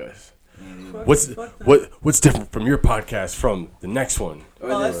attack us. What's different from your podcast from the next one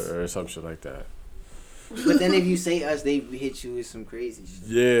or some shit like that. But then if you say us, they hit you with some crazy shit.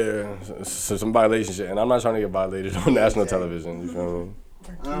 Yeah, some violation shit, and I'm not trying to get violated on national television. You feel me?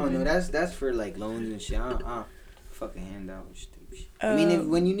 I don't know. That's for like loans and shit. I don't fucking hand out stupid shit. I mean,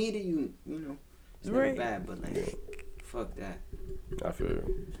 when you need it, you know, it's never bad. But like, fuck that. I feel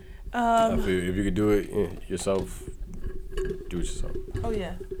you. I feel if you could do it yourself, do it yourself. Oh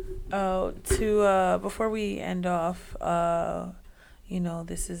yeah. Before we end off,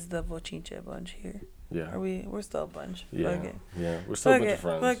 this is the Bochinche bunch here. Yeah. We're still a bunch. Yeah. Okay. Yeah. We're still a bunch of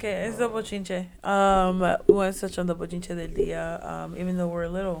friends. Okay, it's the Bochinche. We want to touch on the Bochinche del Dia. Even though we're a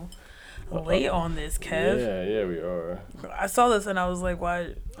little late on this, Kev. Yeah, we are. I saw this and I was like,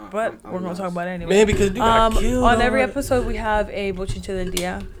 why? But we're gonna talk about it anyway. Man, because you got killed. On every episode, we have a Bochinche del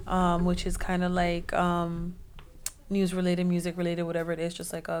Dia, which is kind of like news related, music related, whatever it is,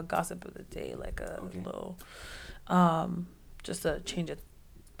 just like a gossip of the day, like a little, just a change of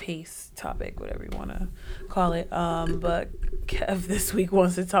pace topic, whatever you want to call it. But Kev this week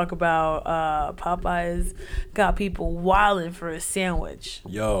wants to talk about Popeyes got people wilding for a sandwich.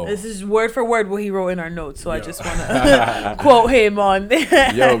 Yo, this is word for word what he wrote in our notes, so I just want to quote him on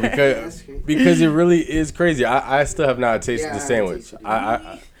there. Yo, because it really is crazy. I still have not tasted the sandwich.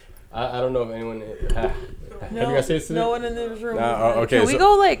 I don't know if anyone have you guys tasted it? No one in this room. Okay, can we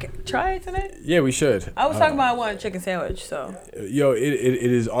go try it tonight? Yeah, we should. I was talking about I want a chicken sandwich, so. Yo, it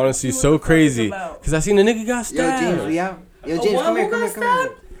is honestly so crazy because I seen the nigga got stabbed. Yo, James, we out. Yo, James, come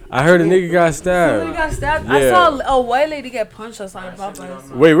here. I heard a nigga got stabbed. Somebody got stabbed. Yeah. I saw a white lady get punched outside Popeyes.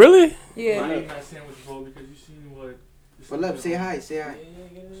 Wait, really? Yeah. Pull up, say hi, say hi.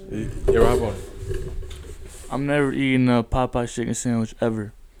 Yeah, hop on. I'm never eating a Popeye chicken sandwich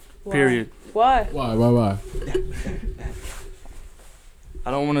ever. Why? Period. Why? Why?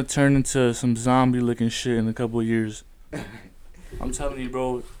 I don't want to turn into some zombie-looking shit in a couple of years. I'm telling you,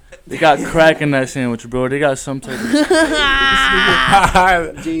 bro. They got crack in that sandwich, bro. They got some type of...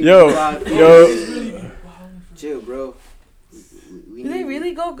 Yo. Chill, bro. Do they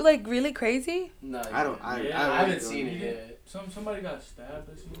really go like really crazy? No, I haven't seen it yet. Somebody got stabbed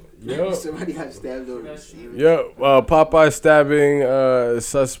or something? Yo. Somebody got stabbed over the sandwich. Yo, Popeye stabbing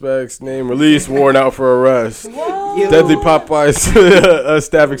suspect's name released, warrant out for arrest. Whoa. Deadly Popeye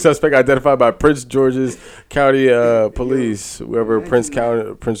stabbing suspect identified by Prince George's County Police, whoever Prince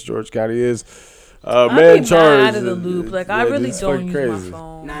George County is. Man charged. Out of the loop. Like I really it's don't fucking use crazy. my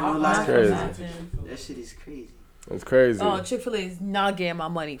phone. Nah, no lie. crazy. That shit is crazy. It's crazy. Oh, Chick-fil-A is not getting my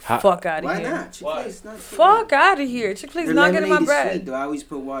money. Fuck out of Why here. not? Chick-fil-A's not. Fuck out of here. Chick-fil-A's Their not getting my lemonade is bread. sweet, though. I always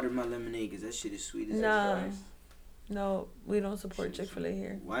put water in my lemonade because that shit is sweet as Nah. hell. No, we don't support Chick-fil-A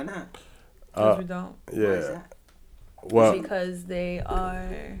here. Why not? Because we don't. Why is Yeah. that? Well, Because they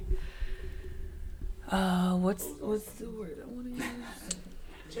are. What's the word I want to use?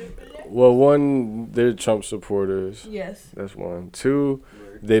 one, they're Trump supporters. Yes. That's one. Two,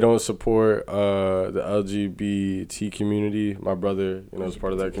 they don't support the LGBT community. My brother, is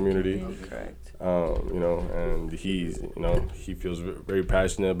part of that community. Correct. And he feels very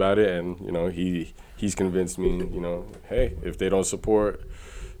passionate about it, and he's convinced me, hey, if they don't support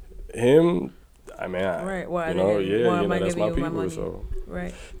him, I mean, Right. Why? that's my people. So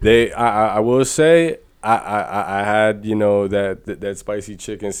Right. I will say. I had that spicy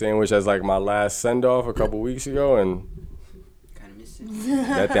chicken sandwich as like my last send off a couple weeks ago, and Kind of miss it.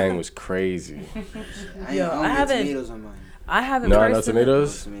 that thing was crazy. I Yo, don't I get haven't- tomatoes on mine. I haven't. No personally,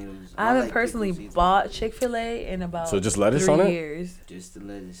 tomatoes. I haven't personally bought Chick-fil-A in about So just lettuce 3 on it? years. Just the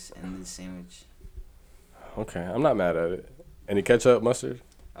lettuce and the sandwich. Okay, I'm not mad at it. Any ketchup, mustard?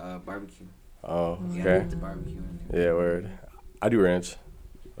 Barbecue. Oh, Yeah, okay. the barbecue in there. Yeah, word. I do ranch.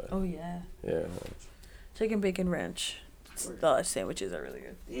 Oh yeah. Yeah. Chicken bacon ranch. The sandwiches are really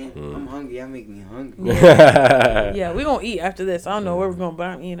good. Damn, I'm hungry. Y'all make me hungry. Yeah, we gonna eat after this. I don't know where we're going, but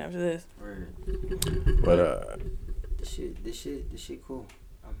I'm eating after this. Word. But This shit cool.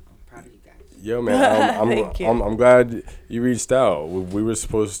 I'm proud of you guys. yo, man, Thank you. I'm glad you reached out. We were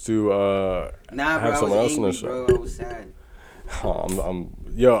supposed to Nah, bro, have I someone else was on the angry, show. bro. I was sad.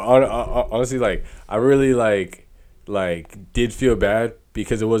 Honestly, like I really like did feel bad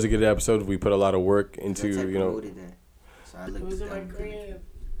because it was a good episode. We put a lot of work into That's I promoted that. So I looked Was it at like that. Korean?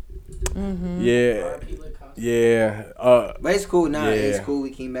 yeah. But it's cool now. Yeah. It's cool.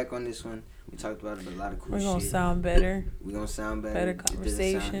 We came back on this one. We talked about a lot of cool We're shit. gonna sound better. We're gonna sound better. Better It doesn't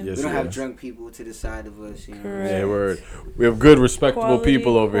conversation. Yes, we don't have yes. drunk people to the side of us. You know. Correct. Yeah, word. We have good, respectable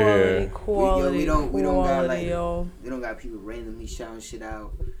people over here. Quality, we don't got like yo. we don't got people randomly shouting shit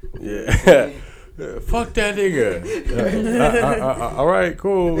out. Yeah. Fuck that nigga. All right,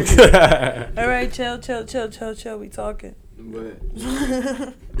 cool. All right, chill. We talking. But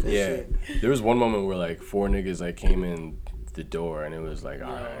Yeah. There was one moment where like 4 niggas like came in the door and it was like,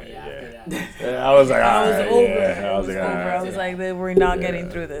 all right, Yeah, yeah. And I was like, all I was right, over. yeah. I It was was like, over. all I right. was like, we're not Yeah. getting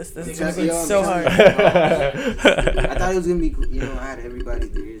through this. This is Because, gonna be yo, so because- hard. I thought it was gonna be cool. I had everybody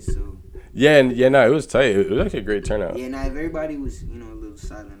there, so No, it was tight. It was actually a great turnout. yeah. Now if everybody was a little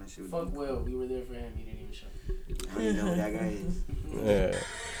silent, I should. Fuck Will. We were there for him. He didn't even show. I don't even know who that guy is. Yeah.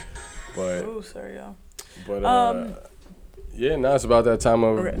 But Oh, sorry, y'all. yeah, now it's about that time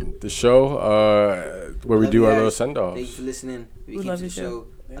of Okay. the show where we Love do you our guys. little send Thank you offs. for listening. We We keep love the you show.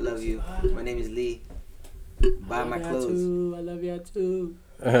 I love you. My name is Lee. Buy my clothes. I love y'all too.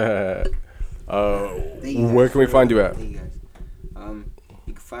 Thank you guys. Where can we find you at? Thank you guys.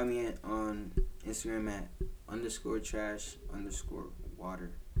 You can find me on Instagram at _trash_water_.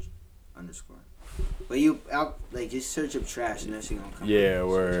 But just search up trash and that shit gonna come. Yeah,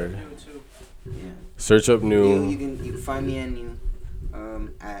 word. Yeah. Search up You new. can find me at new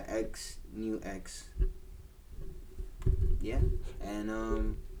at xnewx. Yeah.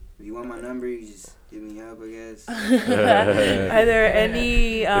 And if you want my number, you just hit me up, I guess. Are there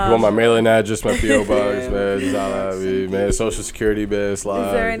any? If you want my mailing address, my PO box, Yeah, man, yeah, just man, social security, man, slide.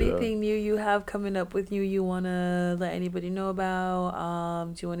 Is there anything new you have coming up with you wanna let anybody know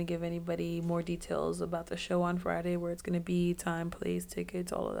about? Do you want to give anybody more details about the show on Friday, where it's gonna be, time, place,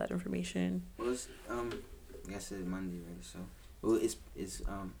 tickets, all of that information? Well, it's I guess it's Monday, right? So, well, it's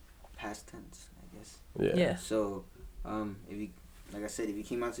past tense, I guess. Yeah. Yeah. So, if you like I said, if you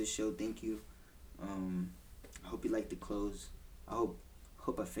came out to the show, thank you. I hope you liked the clothes. I hope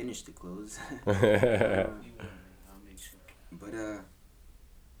I finished the clothes. But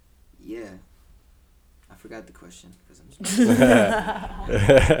yeah, I forgot the question because I'm.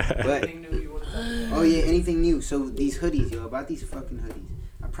 But oh yeah, anything new? So these hoodies, yo, about these fucking hoodies.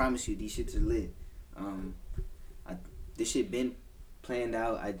 I promise you, these shits are lit. This shit been planned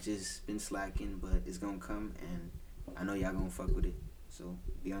out. I just been slacking, but it's gonna come, and I know y'all gonna fuck with it. So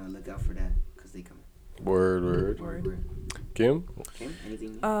be on the lookout for that, cause they coming. Word. Kim,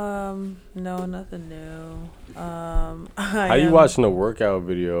 anything new? No, nothing new. how you watching the workout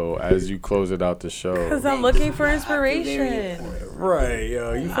video as you close it out the show? Because I'm looking for inspiration. Right,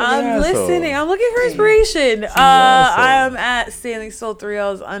 yo, you fucking I'm asshole. listening. I'm looking for inspiration. I am at Standing Soul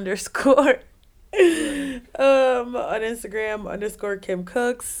 3Ls _ on Instagram _ Kim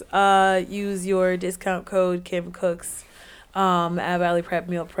Cooks. Use your discount code Kim Cooks at Valley Prep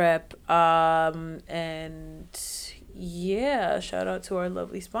Meal Prep. And yeah, shout out to our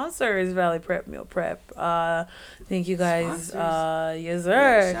lovely sponsors, Valley Prep Meal Prep. Thank you guys. Yes,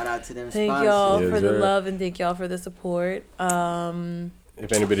 sir. Yeah, shout out to them. Thank sponsors. y'all Yes, for the sir. love and thank y'all for the support.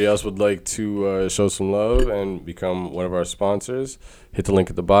 If anybody else would like to show some love and become one of our sponsors, hit the link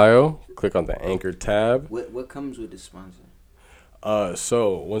at the bio. Click on the Anchor tab. What comes with the sponsor?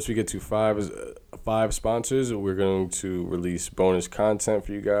 So once we get to five sponsors, we're going to release bonus content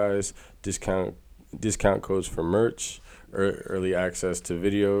for you guys. Discount codes for merch, early access to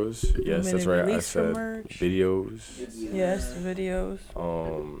videos. Yes, that's right. I said videos. Yes, videos.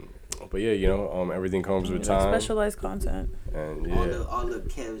 But yeah, everything comes with time. Specialized content. And All the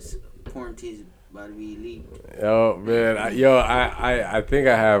Kev's porn teas about to be leaked. Oh man, I think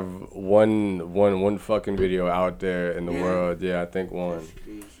I have one fucking video out there in the world. Yeah, I think one.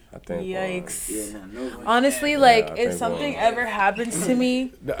 Yikes. Yeah, no. Honestly, if something ever happens to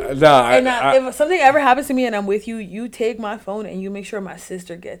me, if something ever happens to me and I'm with you, you take my phone and you make sure my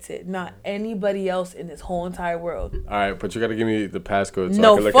sister gets it, not anybody else in this whole entire world. All right, but you gotta give me the passcode so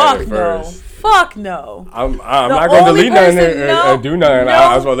No, I can look at it no. first. Fuck no. I'm not gonna delete nothing and do nothing.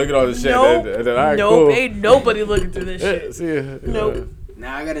 I was gonna look at all this shit. All right, nope, cool. ain't nobody looking through this shit. See ya. Nope.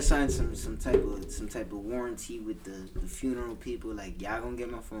 Now I gotta sign some type of warranty with the funeral people. Like, y'all gonna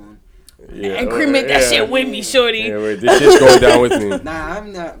get my phone. Yeah, And cremate that shit with me, shorty. Yeah, wait, this shit's going down with me. Nah,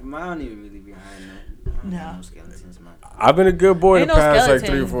 I'm not. I don't even really be behind that. No. No skeletons, man. I've been a good boy Ain't the no past like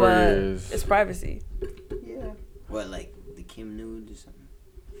skeletons, 3 or 4 but years. it's privacy. Yeah. What, like the Kim nude or something?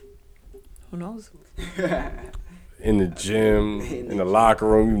 Who knows? In the gym, in the locker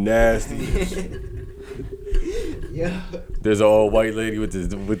room, you nasty. Yeah. There's an old white lady with the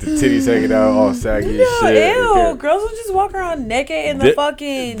titties hanging out, all saggy as shit. Ew, girls will just walk around naked in the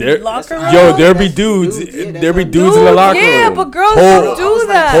fucking locker room. Yo, there be dudes. There be dudes in the locker room. Yeah, but girls don't do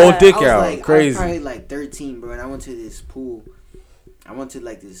that. Whole dick I was out, crazy. I was probably like 13, bro, and I went to this pool. I went to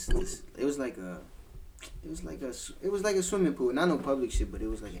like this. It was like a swimming pool, not no public shit, but it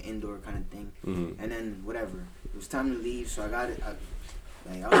was like an indoor kind of thing. Mm-hmm. And then whatever, it was time to leave, so I got it. I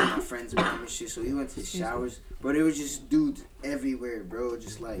was with my friends and shit, so we went to the showers, bro. There was just dudes everywhere, bro.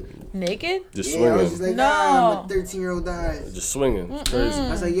 Just like naked. Just I swinging. was just like, No. nah, I'm a 13-year-old guy. Just swinging. It's crazy. I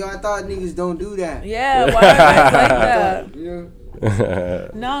was like, yo, I thought niggas don't do that. Yeah, why are guys like that? You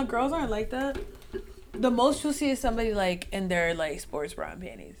know? No, girls aren't like that. The most you'll see is somebody like in their like sports bra and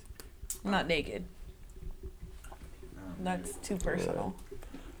panties, not naked. That's too personal.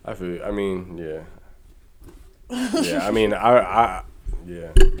 I feel. I mean, yeah. Yeah. I mean, I.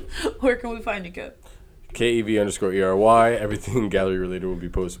 Yeah. Where can we find you, Kev? KEV_ERY. Everything gallery related will be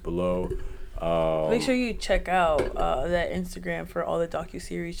posted below. Make sure you check out that Instagram for all the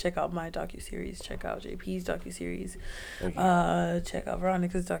docuseries. Check out my docuseries. Check out JP's docuseries. Check out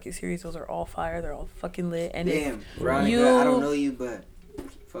Veronica's docuseries. Those are all fire. They're all fucking lit. And damn, Veronica, I don't know you, but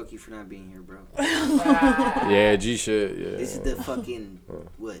fuck you for not being here, bro. Yeah, G shit. Yeah. This is the fucking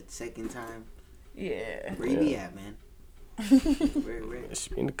second time? Yeah. Where you be at, man? Where? It's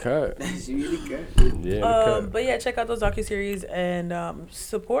in the cut. She really good. Yeah. In the cut. But yeah, check out those docuseries and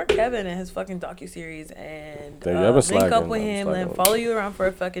support Kevin and his fucking docuseries and link up with him and follow you around for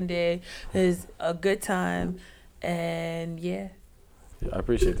a fucking day. It's a good time, and yeah. I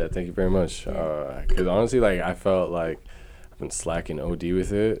appreciate that. Thank you very much. Because honestly, like I felt like I've been slacking OD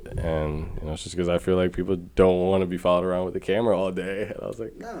with it, and it's just because I feel like people don't want to be followed around with the camera all day. And I was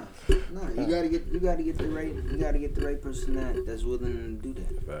like, no, you gotta get the right person that's willing to do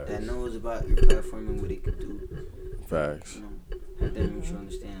that. Facts. That knows about your platform and what it can do. Facts. Have them make sure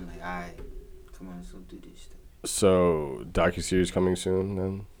understand. Like, alright, come on, let's go do this stuff. So docuseries coming soon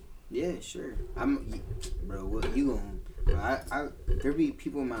then. Yeah, sure. Bro. What you gonna? But there be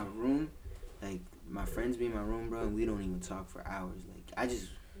people in my room, like my friends be in my room, bro, and we don't even talk for hours. Like I just,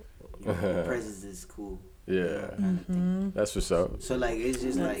 your presence is cool. Yeah, that's what's up. So like it's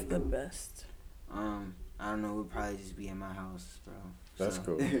just That's like the best. I don't know. We'll probably just be in my house, bro. That's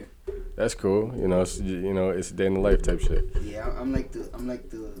cool. That's cool. You know, it's a day in the life type shit. Yeah, I'm like the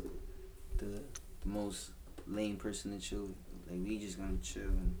most lame person to chill with. Like we just gonna chill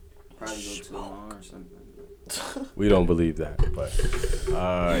and probably go to a mall or something. We don't believe that, but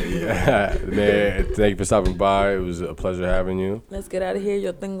yeah, man. Thank you for stopping by. It was a pleasure having you. Let's get out of here.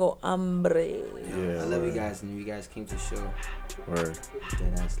 Yo tengo hambre. Yeah, I love you guys, and you guys came to the show. Word.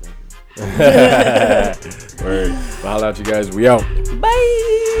 Dead ass love you. Word. I'll holla at you guys. We out.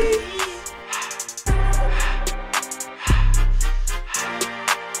 Bye.